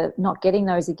key to not getting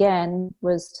those again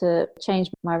was to change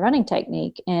my running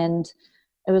technique. And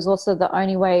it was also the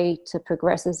only way to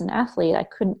progress as an athlete. I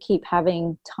couldn't keep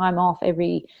having time off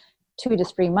every 2 to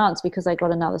 3 months because I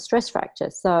got another stress fracture.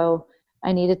 So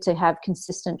I needed to have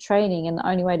consistent training. And the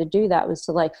only way to do that was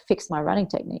to fix my running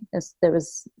technique. There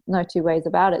was no 2 ways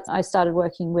about it. I started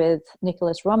working with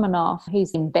Nicholas Romanov.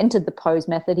 He's invented the pose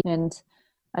method, and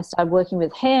I started working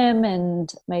with him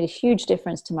and made a huge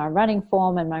difference to my running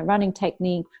form and my running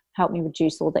technique, helped me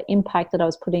reduce all the impact that I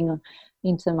was putting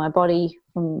into my body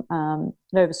from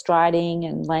overstriding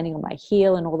and landing on my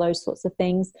heel and all those sorts of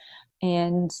things.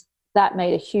 And that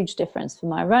made a huge difference for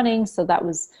my running. So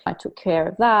I took care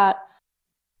of that.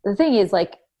 The thing is,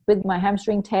 with my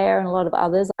hamstring tear and a lot of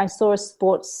others, I saw a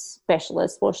sports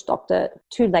specialist, sports doctor,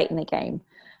 too late in the game.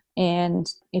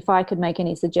 And if I could make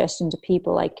any suggestion to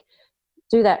people, like,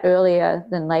 do that earlier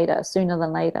than later, sooner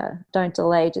than later. Don't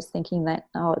delay just thinking that,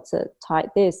 oh, it's a tight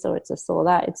this or it's a sore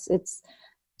that. It's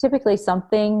typically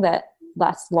something that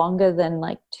lasts longer than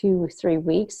like 2 or 3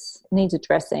 weeks, needs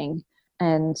addressing.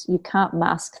 And you can't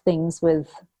mask things with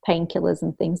painkillers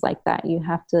and things like that. You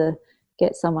have to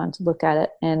get someone to look at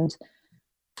it. And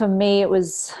for me, it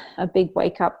was a big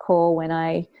wake-up call when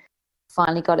I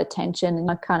finally got attention, and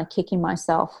I'm kind of kicking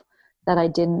myself that I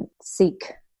didn't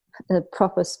seek a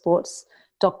proper sports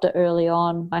doctor early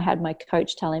on. I had my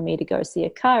coach telling me to go see a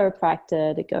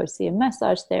chiropractor, to go see a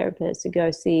massage therapist, to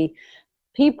go see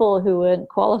people who weren't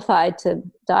qualified to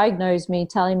diagnose me,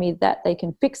 telling me that they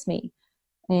can fix me.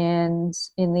 And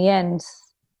in the end,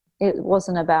 it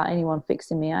wasn't about anyone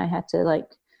fixing me. I had to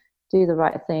do the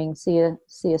right thing, see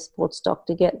a sports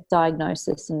doctor, get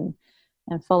diagnosis and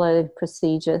follow the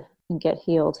procedure and get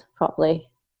healed properly.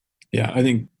 Yeah, I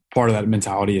think part of that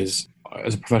mentality is,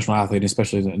 as a professional athlete,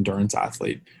 especially as an endurance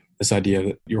athlete, this idea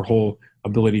that your whole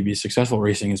ability to be successful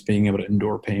racing is being able to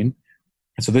endure pain.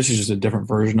 And so this is just a different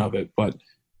version of it. But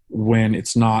when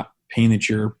it's not pain that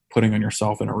you're putting on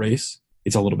yourself in a race,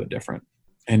 it's a little bit different.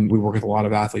 And we work with a lot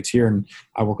of athletes here, and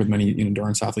I work with many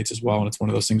endurance athletes as well. And it's one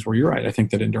of those things where you're right. I think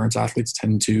that endurance athletes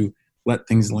tend to let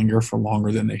things linger for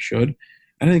longer than they should.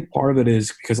 And I think part of it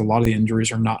is because a lot of the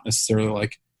injuries are not necessarily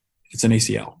like it's an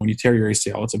ACL. When you tear your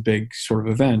ACL, it's a big sort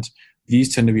of event.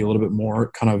 These tend to be a little bit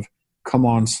more kind of come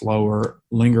on slower,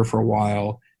 linger for a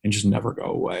while, and just never go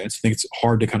away. And so I think it's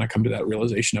hard to kind of come to that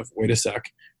realization of, wait a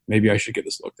sec, maybe I should get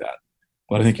this looked at.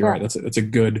 But I think you're right. That's a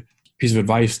good piece of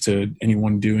advice to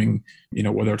anyone doing,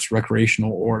 whether it's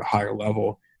recreational or at a higher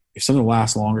level. If something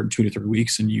lasts longer than 2 to 3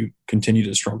 weeks and you continue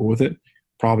to struggle with it,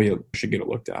 probably should get it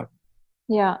looked at.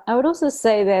 Yeah. I would also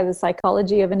say that the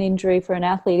psychology of an injury for an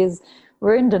athlete is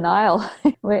we're in denial.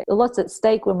 We're lots at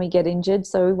stake when we get injured.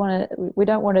 So we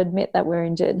don't want to admit that we're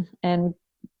injured. And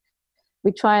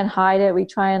we try and hide it. We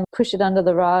try and push it under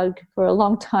the rug for a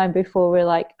long time before we're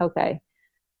like, okay,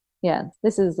 yeah,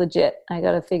 this is legit. I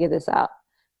got to figure this out.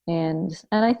 And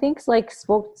I think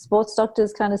sports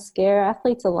doctors kind of scare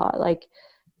athletes a lot. Like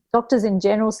doctors in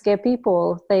general scare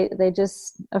people. They're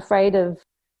just afraid of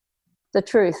the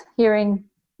truth, hearing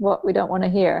what we don't want to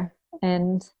hear.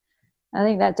 And I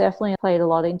think that definitely played a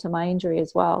lot into my injury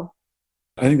as well.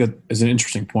 I think that is an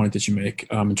interesting point that you make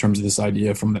in terms of this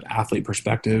idea from an athlete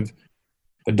perspective.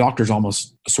 The doctor's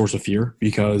almost a source of fear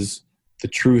because the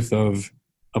truth of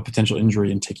a potential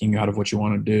injury and taking you out of what you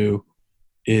want to do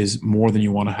is more than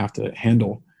you want to have to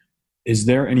handle. Is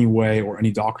there any way or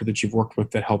any doctor that you've worked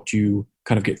with that helped you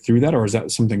kind of get through that? Or is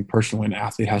that something personally an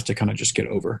athlete has to kind of just get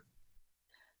over?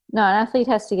 No, an athlete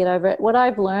has to get over it. What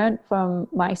I've learned from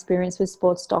my experience with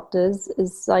sports doctors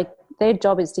is their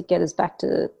job is to get us back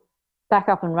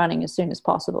up and running as soon as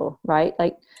possible, right?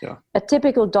 A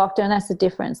typical doctor, and that's the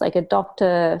difference, like a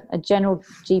doctor, a general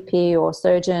GP or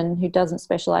surgeon who doesn't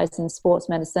specialize in sports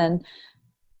medicine,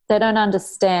 they don't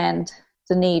understand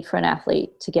the need for an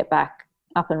athlete to get back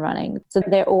up and running. So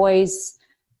they're always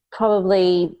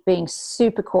probably being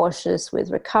super cautious with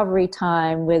recovery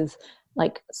time, with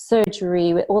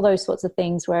surgery, with all those sorts of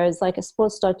things. Whereas a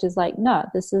sports doctor is no,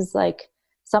 this is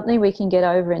something we can get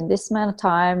over in this amount of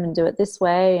time and do it this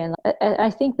way. And I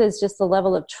think there's just a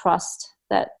level of trust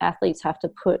that athletes have to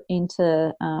put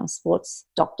into sports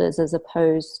doctors as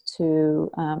opposed to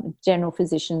general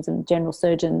physicians and general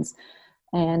surgeons.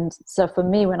 And so for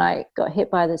me, when I got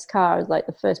hit by this car, it was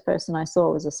the first person I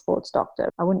saw was a sports doctor.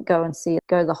 I wouldn't go to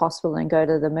the hospital and go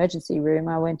to the emergency room.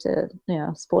 I went to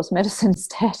sports medicine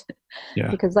instead. Yeah.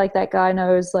 Because that guy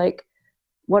knows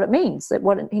what it means.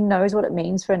 He knows what it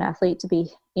means for an athlete to be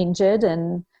injured,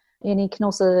 and he can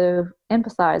also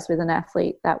empathize with an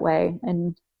athlete that way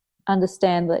and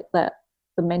understand that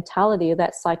the mentality of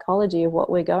that psychology of what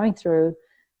we're going through.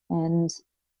 And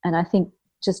I think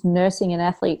just nursing an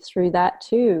athlete through that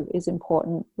too is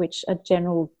important, which a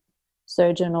general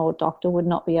surgeon or doctor would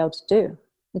not be able to do.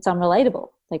 It's unrelatable.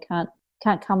 They can't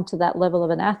come to that level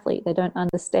of an athlete. They don't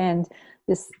understand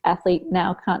this athlete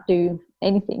now can't do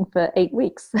anything for 8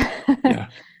 weeks. Yeah.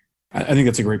 I think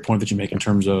that's a great point that you make in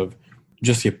terms of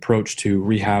just the approach to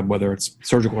rehab, whether it's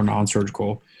surgical or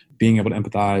non-surgical, being able to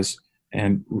empathize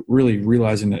and really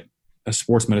realizing that as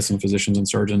sports medicine physicians and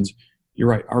surgeons, you're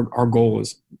right. Our goal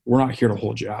is we're not here to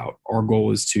hold you out. Our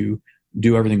goal is to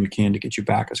do everything we can to get you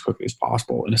back as quickly as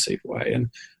possible in a safe way. And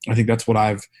I think that's what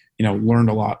I've, learned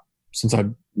a lot since I,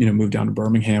 moved down to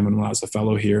Birmingham and when I was a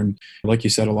fellow here. And like you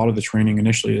said, a lot of the training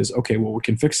initially is, okay, well, we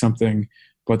can fix something,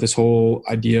 but this whole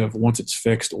idea of once it's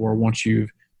fixed or once you've,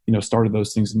 started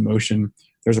those things in motion,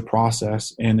 there's a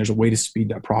process and there's a way to speed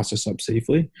that process up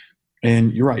safely.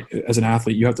 And you're right. As an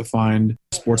athlete, you have to find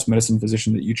a sports medicine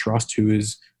physician that you trust who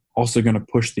is also going to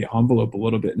push the envelope a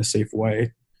little bit in a safe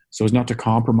way. So as not to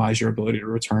compromise your ability to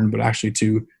return, but actually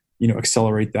to,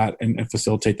 accelerate that and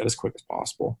facilitate that as quick as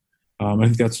possible. I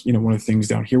think that's, one of the things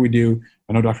down here we do.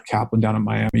 I know Dr. Kaplan down at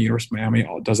Miami, University of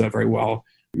Miami, does that very well.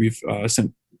 We've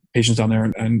sent patients down there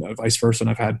and vice versa.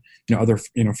 And I've had, other,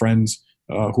 friends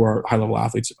who are high-level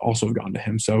athletes also have gone to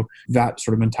him. So that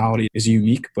sort of mentality is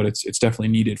unique, but it's definitely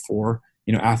needed for,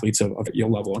 athletes of your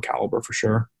level and caliber for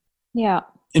sure. Yeah.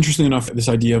 Interesting enough, this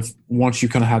idea of once you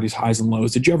kind of have these highs and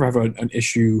lows, did you ever have an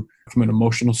issue from an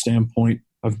emotional standpoint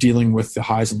of dealing with the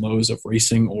highs and lows of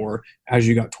racing, or as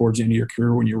you got towards the end of your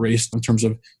career when you raced, in terms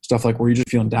of stuff like were you just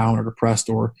feeling down or depressed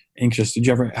or anxious? Did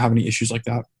you ever have any issues like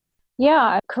that?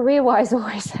 Yeah, career-wise,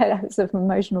 always had an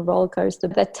emotional roller coaster.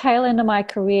 The tail end of my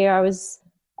career,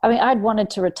 I'd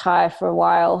wanted to retire for a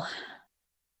while.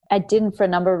 I didn't for a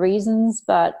number of reasons,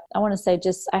 but I want to say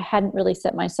just I hadn't really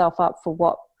set myself up for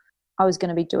what I was going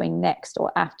to be doing next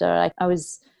or after. I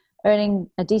was earning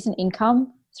a decent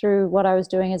income through what I was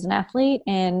doing as an athlete,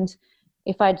 and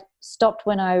if I'd stopped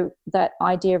when that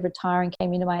idea of retiring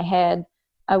came into my head,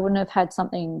 I wouldn't have had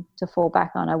something to fall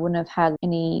back on. I wouldn't have had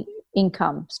any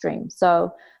income stream.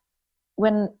 So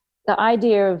when the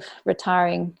idea of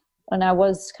retiring, when I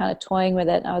was kind of toying with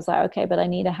it, I was like, okay, but I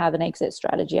need to have an exit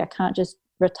strategy. I can't just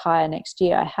retire next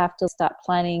year. I have to start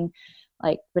planning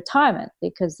like retirement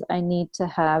because I need to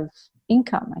have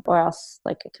income or else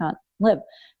I can't live.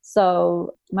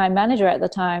 So my manager at the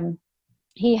time,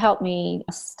 he helped me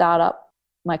start up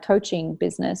my coaching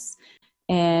business,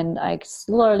 and I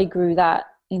slowly grew that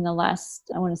in the last,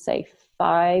 I want to say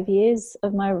 5 years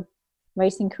of my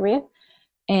racing career.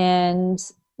 And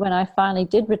when I finally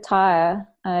did retire,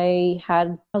 I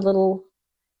had a little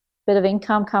bit of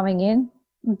income coming in,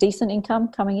 decent income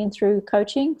coming in through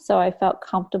coaching. So I felt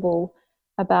comfortable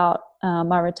about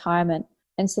my retirement.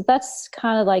 And so that's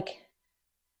kind of like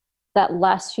that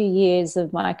last few years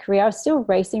of my career. I was still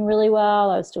racing really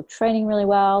well. I was still training really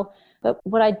well. But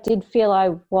what I did feel I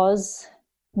was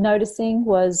noticing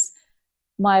was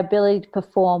my ability to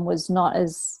perform was not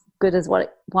as good as what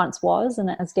it once was.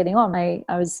 And as getting on, I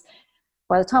was,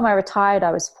 by the time I retired,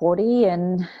 I was 40.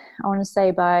 And I want to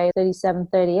say by 37,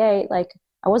 38,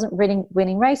 I wasn't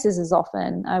winning races as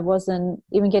often. I wasn't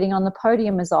even getting on the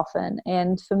podium as often.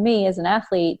 And for me as an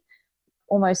athlete,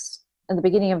 almost at the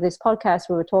beginning of this podcast,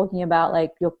 we were talking about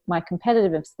my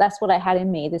competitiveness. That's what I had in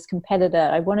me, this competitor.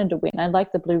 I wanted to win. I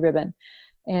liked the blue ribbon.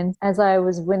 And as I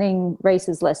was winning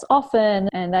races less often,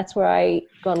 and that's where I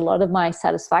got a lot of my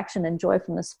satisfaction and joy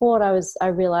from the sport, I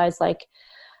realized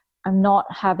I'm not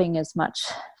having as much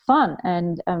fun,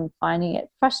 and I'm finding it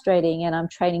frustrating, and I'm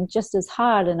training just as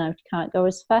hard, and I can't go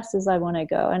as fast as I want to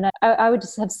go. And I would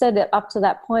just have said that up to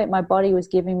that point, my body was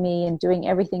giving me and doing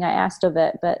everything I asked of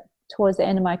it, but towards the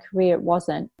end of my career, it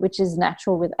wasn't, which is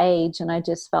natural with age. And I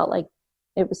just felt like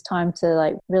it was time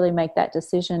to really make that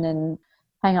decision and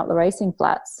hang up the racing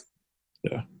flats.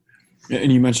 Yeah.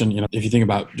 And you mentioned, if you think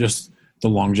about just the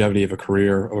longevity of a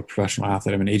career of a professional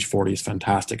athlete, age 40 is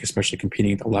fantastic, especially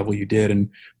competing at the level you did and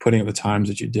putting up the times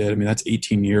that you did. That's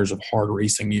 18 years of hard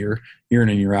racing year in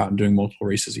and year out and doing multiple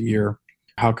races a year.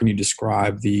 How can you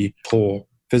describe the whole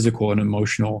physical and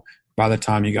emotional by the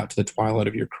time you got to the twilight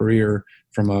of your career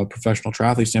from a professional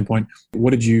triathlete standpoint?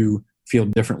 What did you feel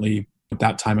differently at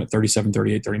that time at 37,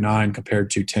 38, 39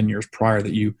 compared to 10 years prior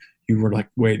that you were like,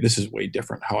 wait, this is way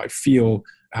different, how I feel,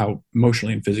 how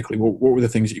emotionally and physically? What were the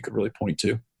things that you could really point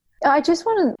to? I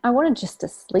wanted just to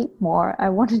sleep more. I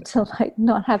wanted to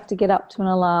not have to get up to an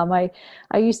alarm.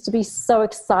 I used to be so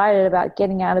excited about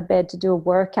getting out of bed to do a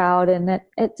workout, and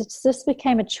it just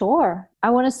became a chore. I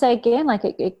want to say again,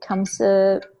 it comes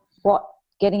to what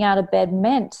getting out of bed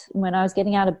meant. When I was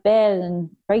getting out of bed and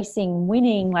racing,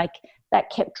 winning, that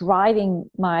kept driving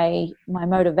my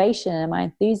motivation and my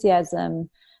enthusiasm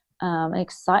and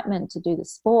excitement to do the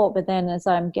sport. But then as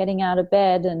I'm getting out of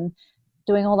bed and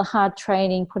doing all the hard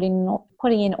training, putting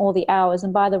in all the hours,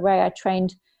 and by the way, I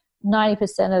trained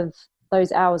 90% of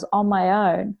those hours on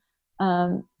my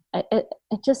own, it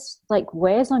just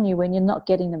wears on you when you're not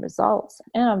getting the results.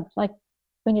 And I'm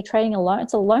when you're training alone,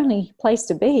 it's a lonely place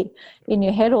to be in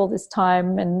your head all this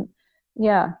time. And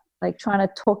trying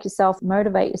to talk yourself,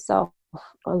 motivate yourself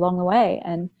along the way.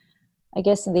 And I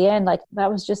guess in the end,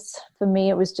 that was just, for me,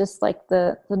 it was just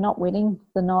the not winning,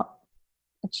 the not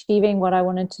achieving what I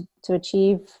wanted to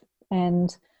achieve.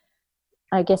 And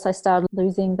I guess I started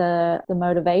losing the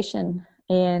motivation.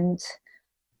 And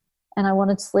and I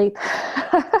wanted sleep.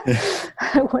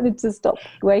 I wanted to stop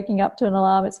waking up to an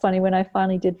alarm. It's funny, when I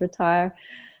finally did retire,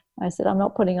 I said, I'm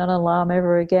not putting on an alarm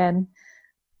ever again,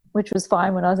 which was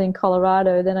fine when I was in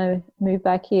Colorado. Then I moved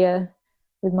back here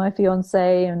with my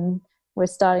fiance, and we're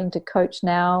starting to coach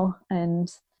now, and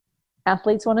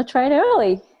athletes want to train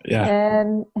early. Yeah.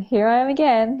 And here I am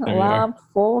again, There alarm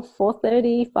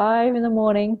 4:30, 5 in the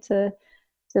morning to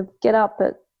get up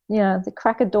at, the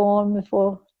crack of dawn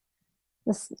before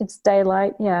it's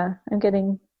daylight. Yeah, I'm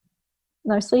getting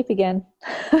no sleep again.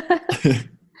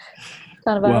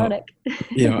 Kind of ironic.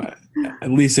 At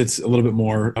least it's a little bit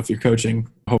more if you're coaching.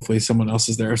 Hopefully someone else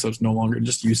is there, so it's no longer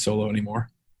just you solo anymore.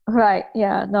 Right.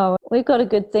 Yeah. No, we've got a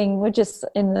good thing. We're just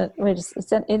in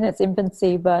its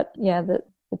infancy, but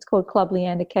it's called Club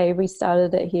Leander Cave. We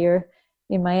started it here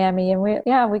in Miami, and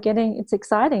it's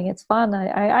exciting. It's fun.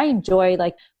 I enjoy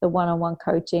like the one-on-one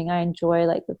coaching. I enjoy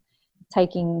like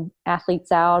taking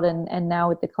athletes out, and now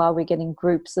with the club, we're getting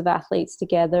groups of athletes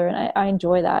together, and I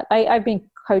enjoy that. I've been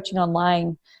coaching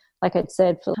online, like I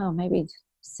said, for maybe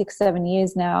 6-7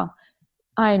 years now.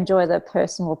 I enjoy the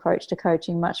personal approach to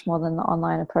coaching much more than the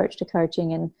online approach to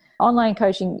coaching. And online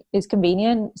coaching is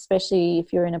convenient, especially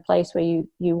if you're in a place where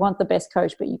you want the best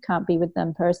coach, but you can't be with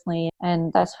them personally.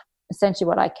 And that's essentially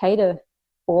what I cater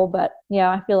for. But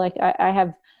I feel like I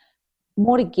have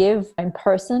more to give in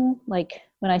person. Like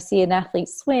when I see an athlete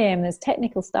swim, there's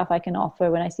technical stuff I can offer.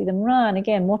 When I see them run,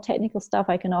 again, more technical stuff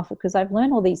I can offer, because I've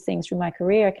learned all these things through my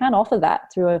career. I can't offer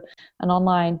that through an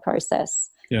online process.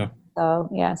 Yeah.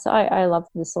 So I love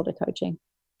this sort of coaching.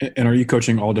 And are you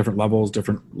coaching all different levels,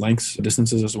 different lengths,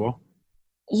 distances as well?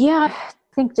 Yeah,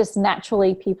 I think just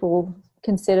naturally people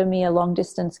consider me a long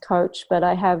distance coach, but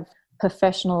I have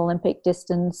professional Olympic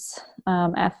distance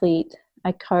athlete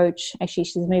I coach. Actually,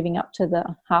 she's moving up to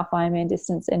the half Ironman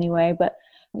distance anyway. But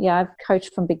I've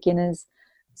coached from beginners.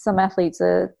 Some athletes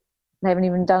they haven't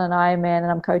even done an Ironman, and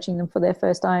I'm coaching them for their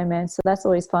first Ironman. So that's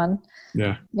always fun.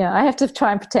 Yeah. Yeah, I have to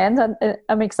try and pretend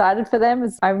I'm excited for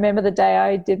them. I remember the day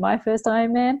I did my first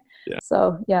Ironman. Yeah.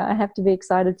 So I have to be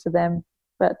excited for them,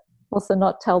 but also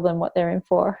not tell them what they're in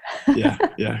for. Yeah.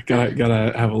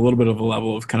 Gotta have a little bit of a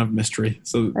level of kind of mystery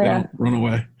so they don't run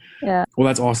away. Yeah. Well,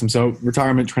 that's awesome. So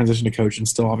retirement, transition to coach, and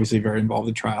still obviously very involved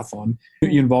in triathlon. Are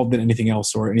you involved in anything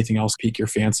else, or anything else pique your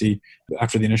fancy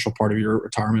after the initial part of your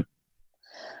retirement?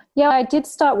 Yeah, I did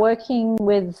start working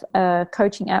with a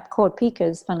coaching app called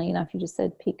Peakers. Funnily enough, you just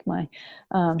said peak my.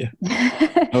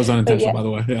 That was unintentional, by the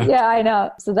way. Yeah, I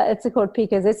know. So it's called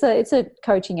Peakers. It's a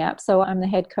coaching app. So I'm the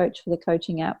head coach for the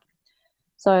coaching app.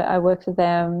 So I work for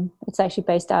them. It's actually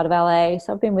based out of LA.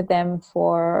 So I've been with them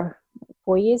for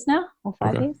 4 years now, or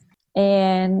 5 years.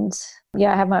 And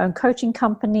I have my own coaching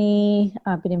company.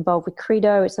 I've been involved with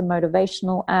Credo. It's a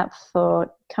motivational app for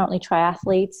currently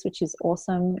triathletes, which is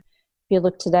awesome. If you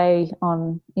look today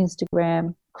on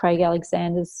Instagram, Craig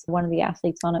Alexander's one of the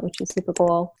athletes on it, which is super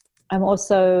cool. I'm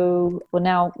also,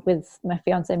 now with my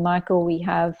fiance Michael, we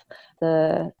have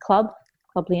the Club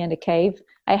Leander Cave.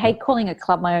 I hate calling a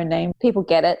club my own name. People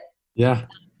get it. Yeah.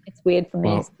 It's weird for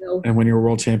me still. And when you're a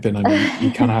world champion, I mean,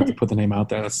 you kind of have to put the name out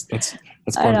there. That's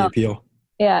part of the appeal.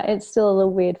 Yeah, it's still a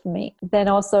little weird for me. Then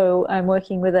also I'm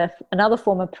working with another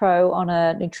former pro on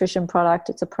a nutrition product.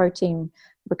 It's a protein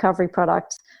recovery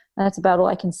product. And that's about all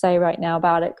I can say right now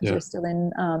about it, because we're still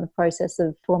in the process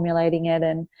of formulating it.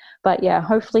 But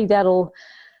hopefully that'll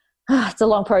it's a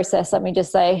long process, let me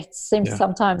just say. It seems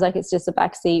sometimes like it's just a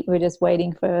backseat. We're just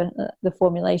waiting for the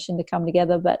formulation to come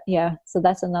together. But so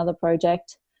that's another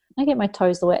project. I get my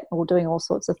toes wet or doing all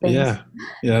sorts of things. Yeah,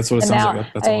 that's what it sounds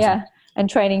like. That's awesome. Yeah, and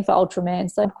training for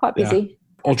Ultraman. So I'm quite busy.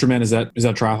 Yeah. Ultraman, is that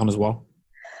triathlon as well?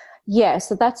 Yeah,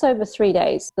 so that's over 3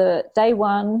 days. The day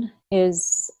one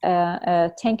is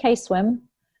a 10K swim,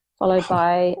 followed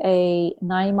by a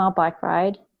 90-mile bike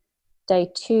ride. Day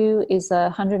 2 is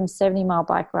a 170-mile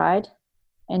bike ride.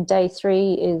 And day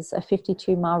 3 is a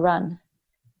 52-mile run.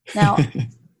 Now,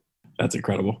 that's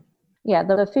incredible. Yeah,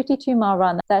 the 52-mile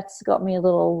run, that's got me a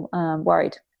little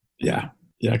worried. Yeah,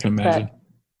 I can imagine.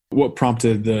 What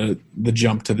prompted the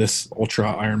jump to this ultra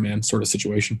Ironman sort of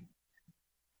situation?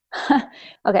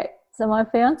 Okay, so my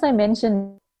fiance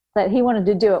mentioned that he wanted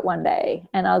to do it one day.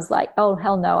 And I was like, oh,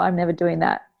 hell no, I'm never doing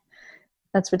that.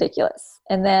 That's ridiculous.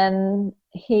 And then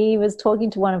he was talking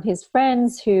to one of his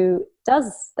friends who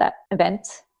does that event.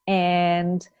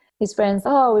 And his friends,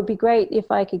 it would be great if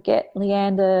I could get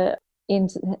Leander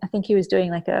into, I think he was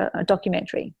doing like a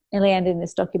documentary. And Leander in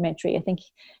this documentary, I think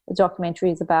the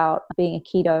documentary is about being a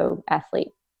keto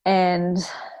athlete. And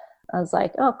I was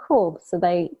like, oh, cool. So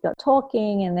they got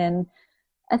talking, and then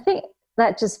I think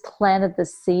that just planted the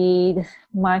seed.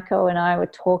 Michael and I were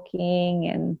talking,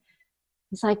 and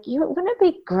he's like, wouldn't it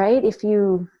be great if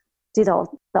you did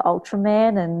the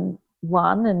Ultraman and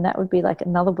won, and that would be like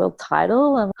another world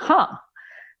title? And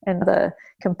and the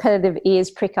competitive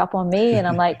ears prick up on me, and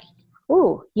I'm like,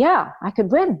 oh yeah, I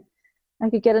could win. I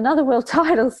could get another world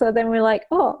title. So then we're like,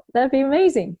 oh, that'd be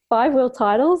amazing. 5 world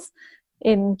titles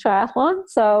in triathlon.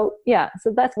 So yeah,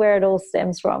 so that's where it all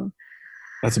stems from.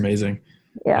 That's amazing.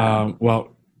 Yeah.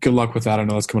 Well, good luck with that. I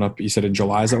know that's coming up. You said in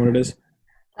July, is that what it is?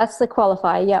 That's the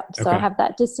qualifier. Yep. So Okay. I have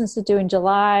that distance to do in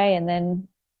July, and then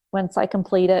once I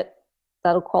complete it,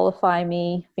 that'll qualify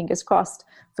me, fingers crossed,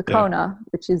 for Kona,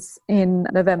 which is in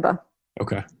November.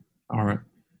 Okay. All right.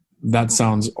 That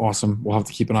sounds awesome. We'll have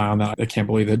to keep an eye on that. I can't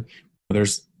believe it.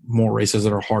 There's more races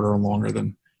that are harder and longer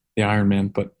than the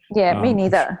Ironman, but yeah, me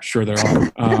neither. Sure there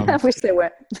are. I wish there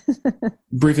were.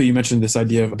 Briefly, you mentioned this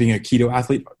idea of being a keto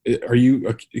athlete. Are you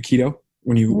a keto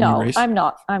when you race? I'm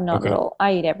not. I'm not Okay. at all.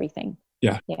 I eat everything.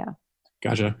 Yeah. Yeah.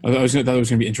 Gotcha. I thought it was going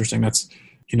to be interesting. That's,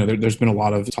 there's been a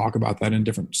lot of talk about that in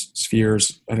different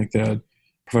spheres. I think the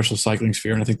professional cycling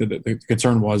sphere, and I think that the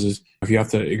concern is if you have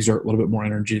to exert a little bit more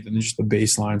energy than just the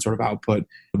baseline sort of output,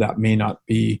 that may not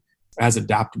be as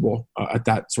adaptable at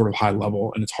that sort of high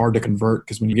level. And it's hard to convert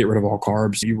because when you get rid of all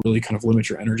carbs, you really kind of limit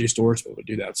your energy storage to be able to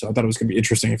do that. So I thought it was going to be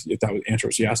interesting if that was answer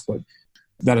was yes, but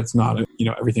that it's not,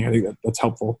 everything. I think that's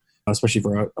helpful, especially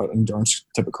for an endurance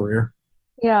type of career.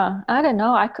 Yeah. I don't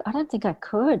know. I don't think I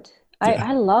could. Yeah.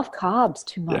 I love carbs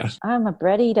too much. Yeah. I'm a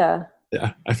bread eater.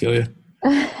 Yeah, I feel you.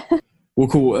 Well,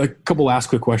 cool. A couple last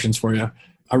quick questions for you.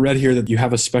 I read here that you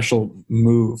have a special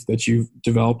move that you've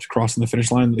developed crossing the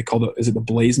finish line. They call is it the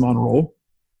Blazeman roll?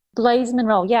 Blazeman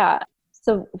roll, yeah.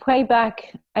 So way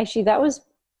back, actually, that was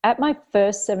at my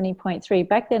first 70.3.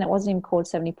 Back then, it wasn't even called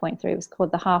 70.3. It was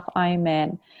called the Half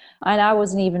Ironman. And I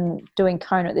wasn't even doing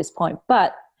Kona at this point.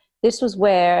 But this was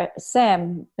where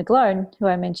Sam McGlone, who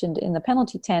I mentioned in the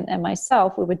penalty tent, and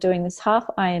myself, we were doing this Half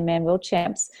Ironman World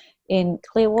Champs in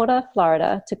Clearwater,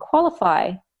 Florida, to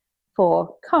qualify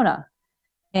for Kona.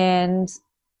 And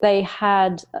they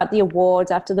had the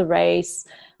awards after the race.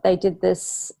 They did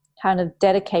this kind of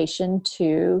dedication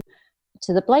to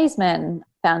the Blazeman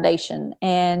Foundation.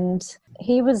 And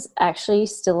he was actually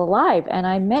still alive. And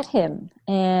I met him.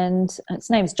 And his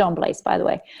name's John Blaze, by the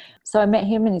way. So I met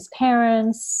him and his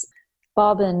parents,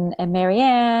 Bob and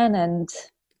Marianne, and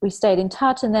we stayed in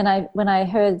touch. And then when I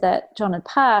heard that John had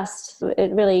passed,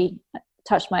 it really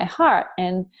touched my heart.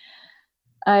 And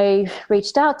I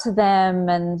reached out to them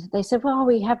and they said, well,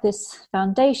 we have this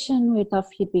foundation. We'd love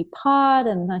for you to be part.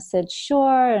 And I said,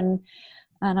 sure. And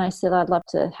I said, I'd love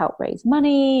to help raise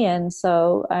money. And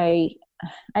so I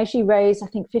actually raised, I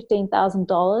think,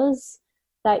 $15,000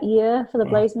 that year for the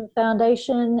Blazeman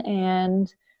Foundation.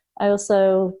 And I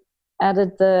also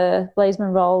added the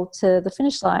Blazeman roll to the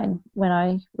finish line when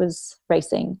I was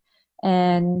racing.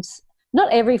 And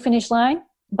not every finish line,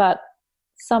 but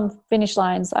some finish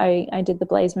lines I did the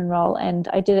Blazeman roll, and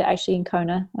I did it actually in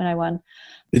Kona when I won.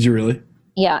 Did you really?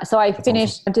 Yeah. So I That's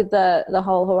finished, awesome. I did the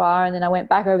whole hurrah, and then I went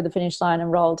back over the finish line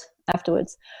and rolled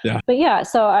afterwards. Yeah. But yeah,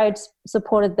 so I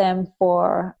supported them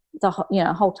for the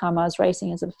whole time I was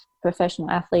racing as a professional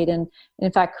athlete. And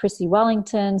in fact, Chrissy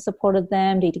Wellington supported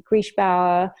them, Dieter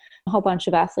Grieshbauer, a whole bunch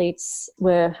of athletes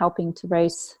were helping to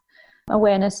raise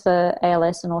awareness for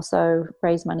ALS and also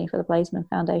raise money for the Blazeman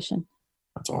Foundation.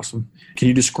 That's awesome. Can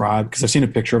you describe, because I've seen a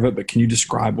picture of it, but can you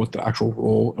describe what the actual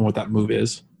roll and what that move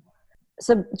is?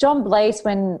 So John Blaze,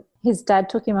 when his dad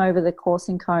took him over the course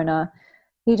in Kona,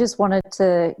 he just wanted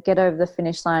to get over the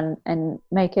finish line and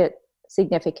make it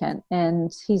significant.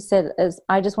 And he said,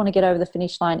 I just want to get over the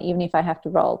finish line even if I have to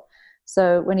roll.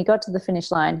 So when he got to the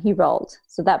finish line, he rolled.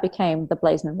 So that became the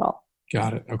Blazeman roll.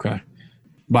 Got it. Okay.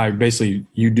 By basically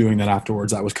you doing that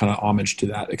afterwards, that was kind of homage to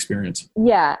that experience.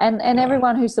 Yeah. And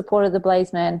everyone who supported the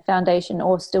Blazeman Foundation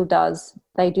or still does,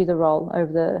 they do the roll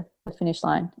over the finish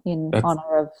line in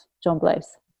honor of John Blaze.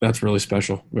 That's really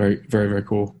special. Very, very, very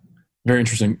cool. Very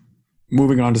interesting.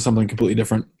 Moving on to something completely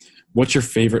different. What's your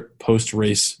favorite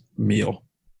post-race meal?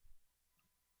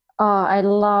 Oh, I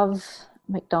love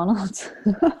McDonald's.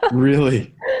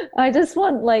 Really? I just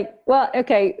want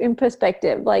in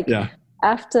perspective, Yeah.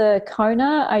 after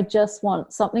Kona, I just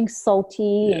want something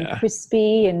salty and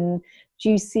crispy and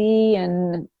juicy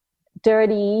and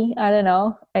dirty. I don't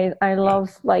know. I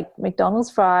love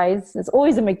McDonald's fries. There's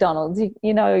always a McDonald's. You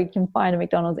can find a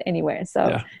McDonald's anywhere.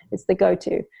 So it's the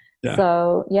go-to. Yeah.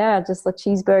 So just the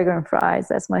cheeseburger and fries.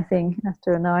 That's my thing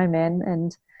after an Ironman.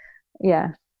 And yeah.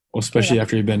 Well, especially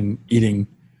after you've been eating,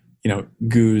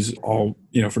 goose all,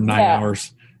 for 9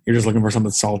 hours, you're just looking for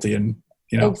something salty and,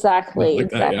 Exactly.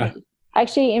 That, yeah.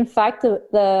 Actually, in fact,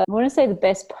 I want to say the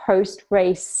best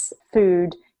post-race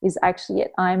food is actually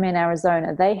at Ironman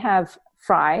Arizona. They have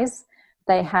fries,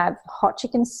 they have hot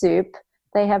chicken soup,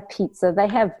 they have pizza, they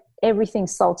have everything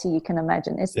salty you can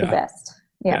imagine. It's the best.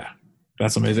 Yeah.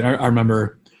 That's amazing. I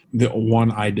remember the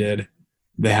one I did,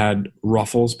 they had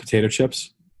Ruffles potato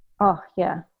chips. Oh,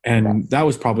 yeah. And that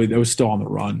was still on the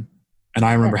run. And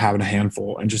I remember having a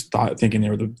handful and just thinking they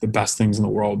were the best things in the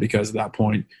world, because at that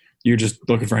point you're just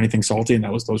looking for anything salty, and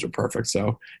those were perfect.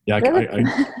 So yeah,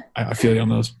 I feel you on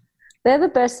those. They're the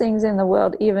best things in the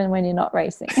world, even when you're not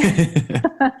racing.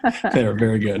 They're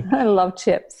very good. I love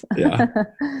chips. Yeah.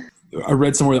 I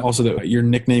read somewhere also that your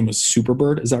nickname was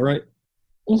Superbird. Is that right?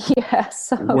 Yeah.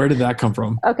 So, where did that come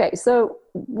from? Okay. So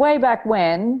way back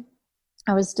when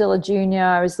I was still a junior,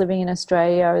 I was living in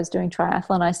Australia, I was doing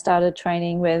triathlon. I started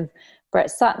training with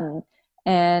Brett Sutton,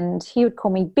 and he would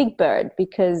call me Big Bird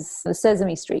because the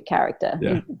Sesame Street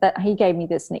character, he gave me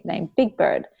this nickname, Big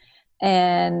Bird.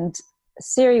 And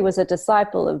Siri was a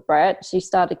disciple of Brett. She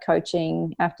started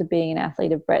coaching after being an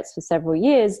athlete of Brett's for several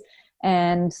years.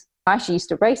 And I actually used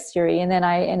to race Siri, and then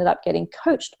I ended up getting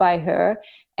coached by her.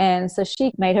 And so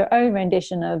she made her own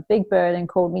rendition of Big Bird and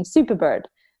called me Superbird.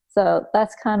 So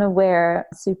that's kind of where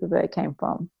Superbird came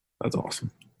from. That's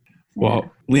awesome.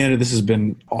 Well, Leanda, this has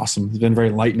been awesome. It's been very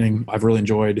enlightening. I've really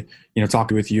enjoyed,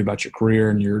 talking with you about your career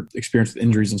and your experience with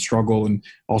injuries and struggle, and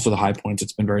also the high points.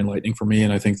 It's been very enlightening for me.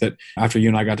 And I think that after you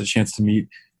and I got the chance to meet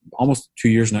almost 2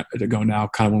 years ago now,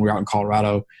 kind of when we were out in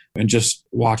Colorado, and just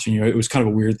watching you, it was kind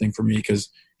of a weird thing for me, because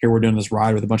here we're doing this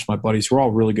ride with a bunch of my buddies who are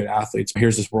all really good athletes.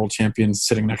 Here's this world champion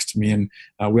sitting next to me. And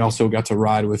we also got to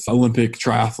ride with Olympic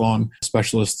triathlon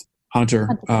specialist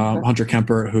Hunter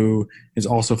Kemper, who is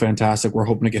also fantastic. We're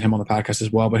hoping to get him on the podcast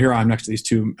as well. But here I'm next to these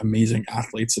two amazing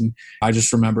athletes. And I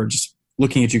just remember just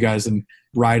looking at you guys and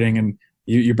riding, and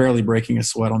you're barely breaking a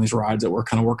sweat on these rides that we're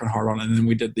kind of working hard on. And then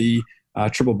we did the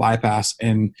triple bypass,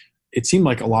 and it seemed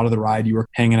like a lot of the ride you were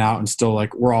hanging out and still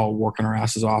like we're all working our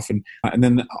asses off. And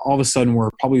then all of a sudden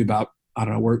we're probably about, I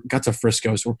don't know, we got to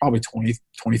Frisco, so we're probably 20,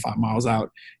 25 miles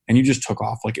out, and you just took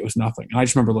off like it was nothing. And I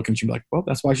just remember looking at you like, well,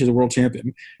 that's why she's a world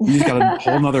champion. You just got a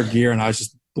whole nother gear, and I was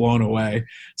just blown away.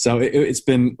 So it's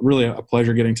been really a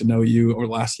pleasure getting to know you over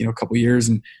the last couple of years,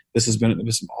 and this has been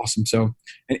awesome. So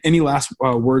any last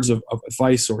words of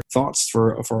advice or thoughts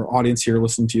for our audience here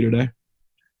listening to you today?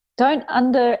 Don't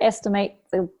underestimate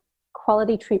the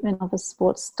quality treatment of a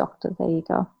sports doctor. There you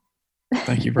go.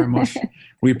 Thank you very much.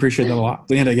 We appreciate that a lot.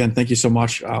 Leanda, again, thank you so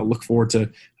much. Look forward to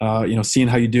seeing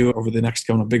how you do over the next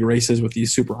couple of big races with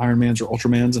these super Ironmans or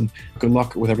Ultramans, and good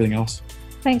luck with everything else.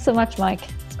 Thanks so much, Mike.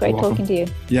 It's great talking to you.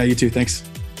 Yeah, you too. Thanks.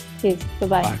 Cheers.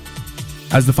 Bye-bye. Bye.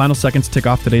 As the final seconds tick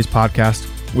off today's podcast,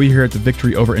 we here at the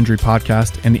Victory Over Injury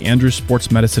podcast and the Andrews Sports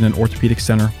Medicine and Orthopedic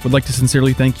Center would like to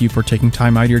sincerely thank you for taking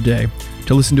time out of your day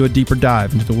to listen to a deeper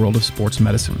dive into the world of sports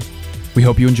medicine. We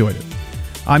hope you enjoyed it.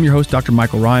 I'm your host, Dr.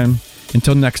 Michael Ryan.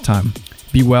 Until next time,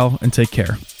 be well and take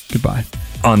care. Goodbye.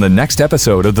 On the next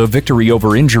episode of the Victory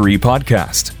Over Injury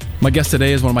podcast. My guest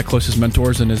today is one of my closest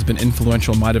mentors and has been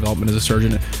influential in my development as a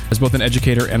surgeon, as both an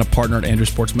educator and a partner at Andrews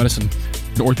Sports Medicine,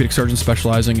 an orthopedic surgeon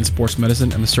specializing in sports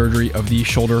medicine and the surgery of the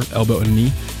shoulder, elbow, and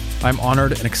knee. I'm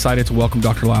honored and excited to welcome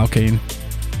Dr. Lyle Kane.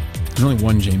 There's only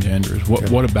one James Andrews.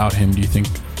 What about him do you think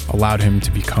allowed him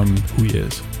to become who he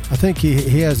is? I think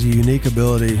he has a unique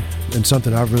ability, and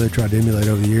something I've really tried to emulate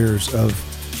over the years, of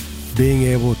being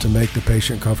able to make the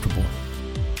patient comfortable.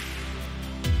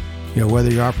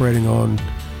 Whether you're operating on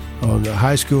a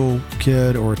high school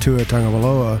kid or a Tua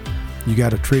Tagovailoa, you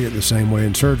got to treat it the same way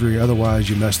in surgery, otherwise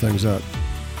you mess things up.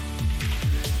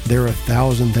 There are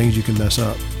 1,000 things you can mess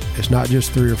up. It's not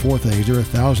just 3 or 4 things. There are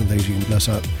 1,000 things you can mess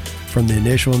up, from the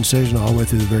initial incision all the way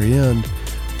through the very end,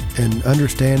 and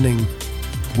understanding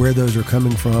where those are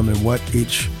coming from and what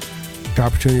each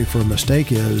opportunity for a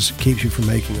mistake is keeps you from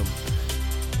making them.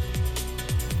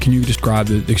 Can you describe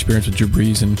the experience with Drew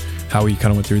Brees and how he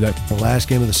kind of went through that? The last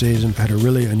game of the season had a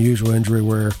really unusual injury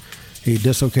where he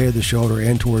dislocated the shoulder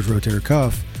and tore his rotator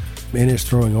cuff in his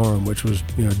throwing arm, which was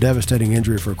a devastating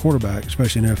injury for a quarterback,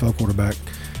 especially an NFL quarterback.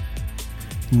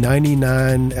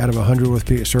 99 out of 100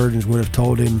 orthopedic surgeons would have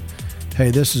told him, hey,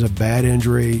 this is a bad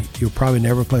injury. You'll probably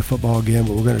never play football again,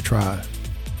 but we're going to try.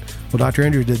 Well, Dr.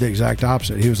 Andrews did the exact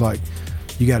opposite. He was like,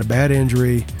 you got a bad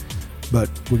injury, but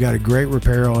we got a great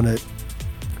repair on it.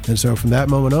 And so from that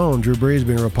moment on, Drew Brees,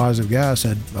 being a real positive guy,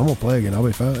 said, I'm going to play again. I'll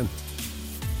be fine.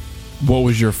 What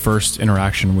was your first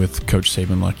interaction with Coach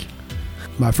Saban like?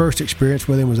 My first experience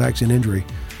with him was actually an injury.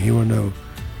 He wanted to know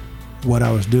what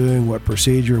I was doing, what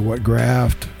procedure, what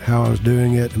graft, how I was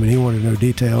doing it. I mean, he wanted to know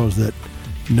details that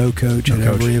no coach had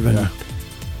ever even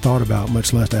thought about,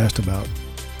 much less asked about.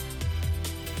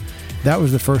 that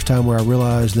was the first time where I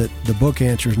realized that the book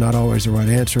answer is not always the right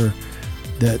answer,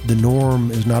 that the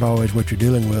norm is not always what you're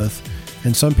dealing with.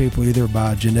 And some people, either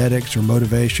by genetics or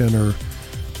motivation or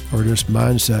just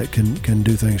mindset, can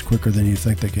do things quicker than you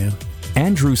think they can.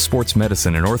 Andrews Sports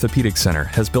Medicine and Orthopedic Center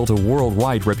has built a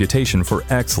worldwide reputation for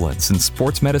excellence in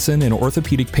sports medicine and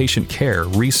orthopedic patient care,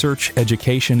 research,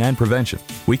 education, and prevention.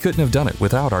 We couldn't have done it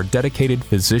without our dedicated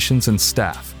physicians and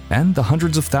staff, and the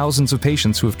hundreds of thousands of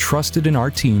patients who have trusted in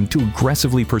our team to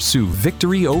aggressively pursue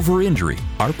victory over injury.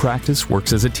 Our practice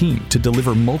works as a team to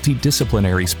deliver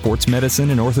multidisciplinary sports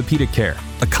medicine and orthopedic care,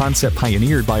 a concept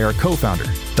pioneered by our co-founder,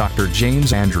 Dr.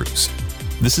 James Andrews.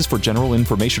 This is for general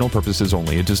informational purposes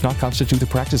only. It does not constitute the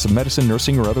practice of medicine,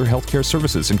 nursing, or other healthcare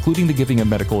services, including the giving of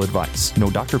medical advice. No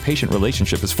doctor-patient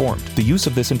relationship is formed. The use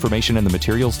of this information and the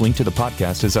materials linked to the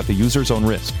podcast is at the user's own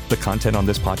risk. The content on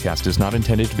this podcast is not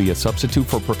intended to be a substitute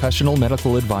for professional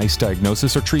medical advice,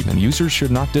 diagnosis, or treatment. Users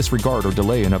should not disregard or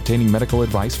delay in obtaining medical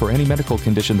advice for any medical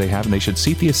condition they have, and they should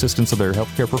seek the assistance of their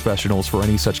healthcare professionals for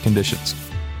any such conditions.